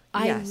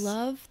I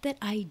love that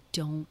I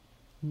don't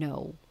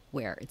know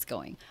where it's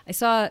going. I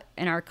saw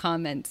in our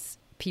comments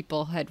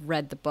people had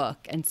read the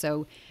book, and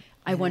so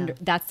I wonder,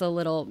 that's a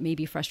little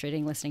maybe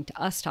frustrating listening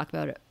to us talk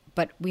about it,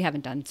 but we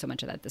haven't done so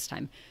much of that this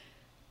time.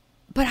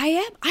 But I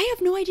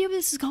have no idea where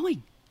this is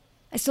going.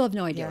 I still have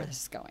no idea where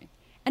this is going.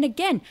 And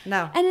again,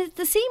 and it's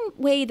the same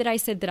way that I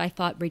said that I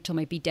thought Rachel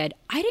might be dead.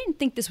 I didn't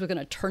think this was going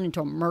to turn into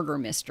a murder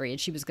mystery and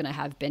she was going to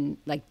have been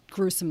like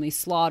gruesomely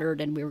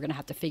slaughtered and we were going to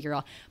have to figure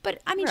out.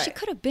 But I mean, she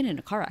could have been in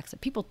a car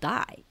accident. People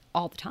die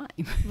all the time.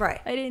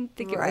 Right. I didn't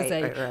think it was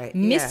a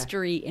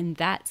mystery in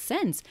that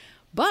sense.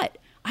 But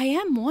I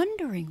am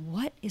wondering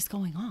what is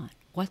going on.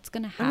 What's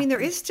going to happen? I mean, there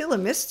is still a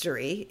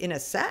mystery in a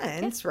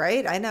sense,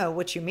 right? I know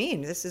what you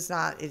mean. It's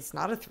not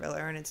a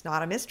thriller and it's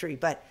not a mystery,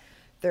 but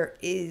there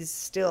is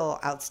still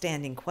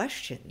outstanding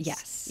questions.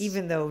 Yes.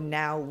 Even though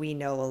now we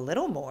know a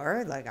little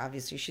more, like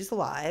obviously she's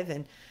alive.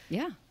 And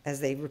as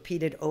they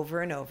repeated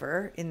over and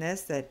over in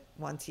this, that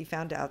once he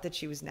found out that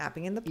she was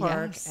napping in the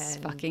park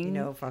and,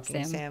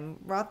 fucking Sam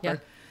Rothberg. Yeah.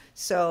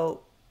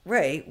 So,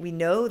 we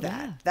know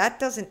that. Yeah. That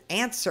doesn't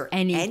answer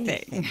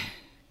anything.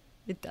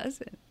 It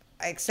doesn't.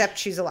 Except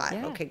she's alive.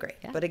 Yeah. Okay, great.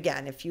 Yeah. But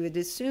again, if you had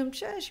assumed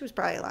she was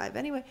probably alive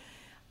anyway,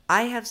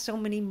 I have so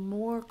many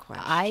more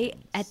questions.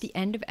 At the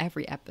end of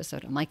every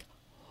episode, I'm like,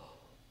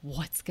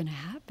 what's going to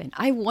happen?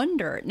 I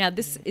wonder. Now,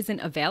 this isn't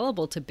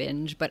available to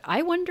binge, but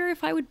I wonder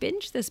if I would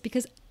binge this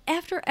because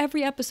after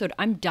every episode,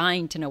 I'm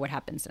dying to know what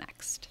happens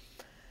next.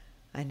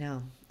 I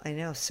know.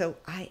 So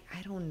I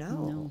don't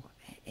know. No.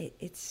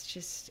 It's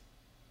just,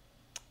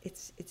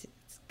 it's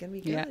going to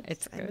be good. Yeah,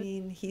 it's good. I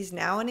mean, he's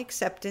now in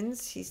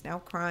acceptance. He's now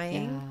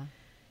crying. Yeah.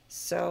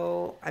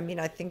 So, I mean,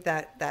 I think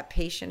that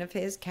patient of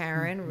his,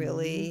 Karen,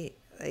 really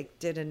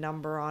did a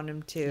number on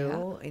him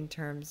too, in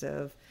terms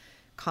of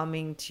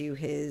coming to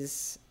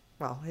his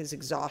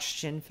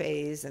exhaustion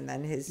phase and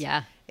then his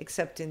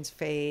acceptance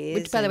phase.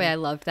 Which, by the way, I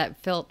loved. That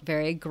felt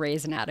very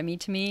Grey's Anatomy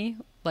to me.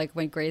 Like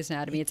when Grey's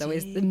Anatomy, it's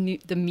always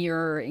the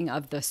mirroring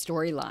of the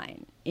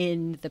storyline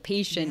in the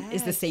patient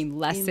is the same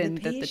lesson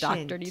that the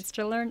doctor needs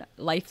to learn.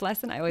 Life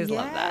lesson. I always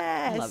love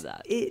that. I love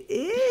that. It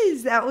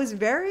is. That was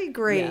very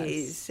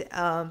Grey's.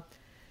 Yes.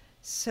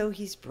 So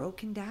he's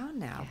broken down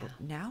now, but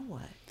now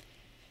what?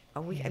 I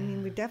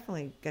mean, we're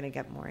definitely going to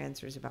get more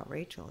answers about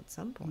Rachel at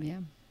some point. Yeah.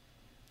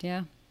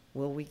 Yeah.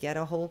 Will we get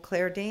a whole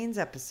Claire Danes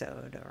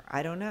episode? Or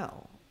I don't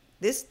know.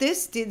 This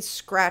did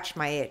scratch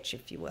my itch,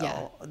 if you will.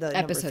 Yeah. The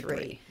episode number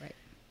 3. Right.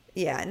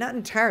 Yeah, not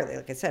entirely.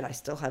 Like I said, I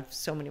still have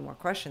so many more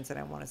questions that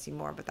I want to see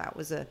more. But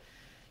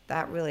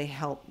that really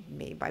helped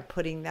me by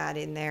putting that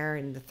in there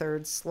in the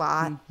third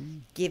slot,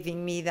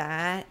 giving me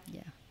that.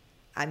 Yeah.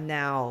 I'm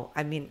now,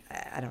 I mean,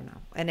 I don't know.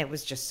 And it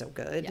was just so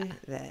good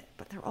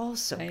but they're all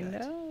so good. I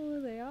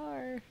know, they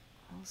are.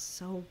 All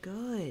so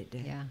good.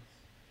 Yeah.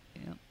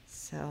 Yeah.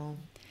 So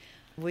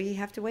we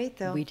have to wait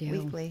though. We do.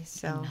 Weekly.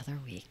 So another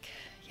week.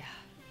 Yeah.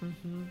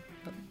 Mm-hmm.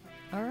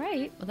 All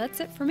right. Well, that's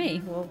it for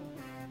me. Well,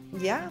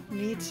 yeah,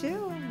 me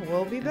too.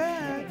 We'll be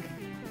back.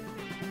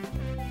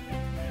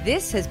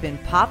 This has been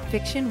Pop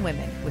Fiction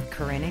Women with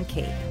Corinne and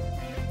Kate.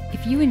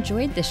 If you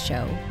enjoyed this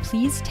show,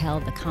 please tell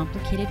the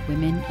complicated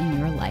women in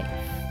your life.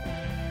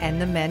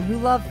 And the men who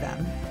love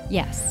them.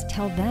 Yes,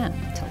 tell them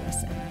to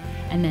listen.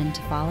 And then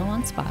to follow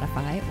on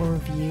Spotify or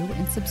review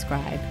and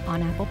subscribe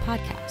on Apple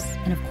Podcasts.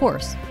 And of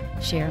course,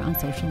 share on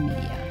social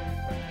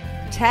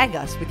media. Tag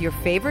us with your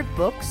favorite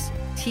books,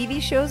 TV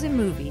shows, and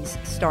movies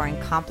starring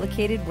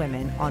complicated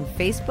women on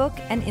Facebook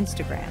and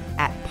Instagram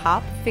at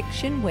Pop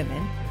Fiction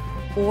Women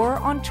or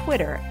on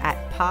Twitter at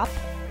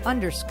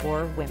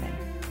 @pop_women.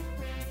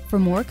 For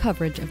more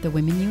coverage of the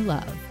women you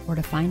love, or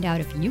to find out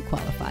if you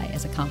qualify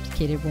as a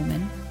complicated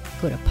woman,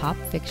 go to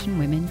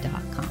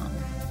popfictionwomen.com.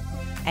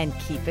 and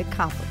keep it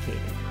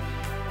complicated.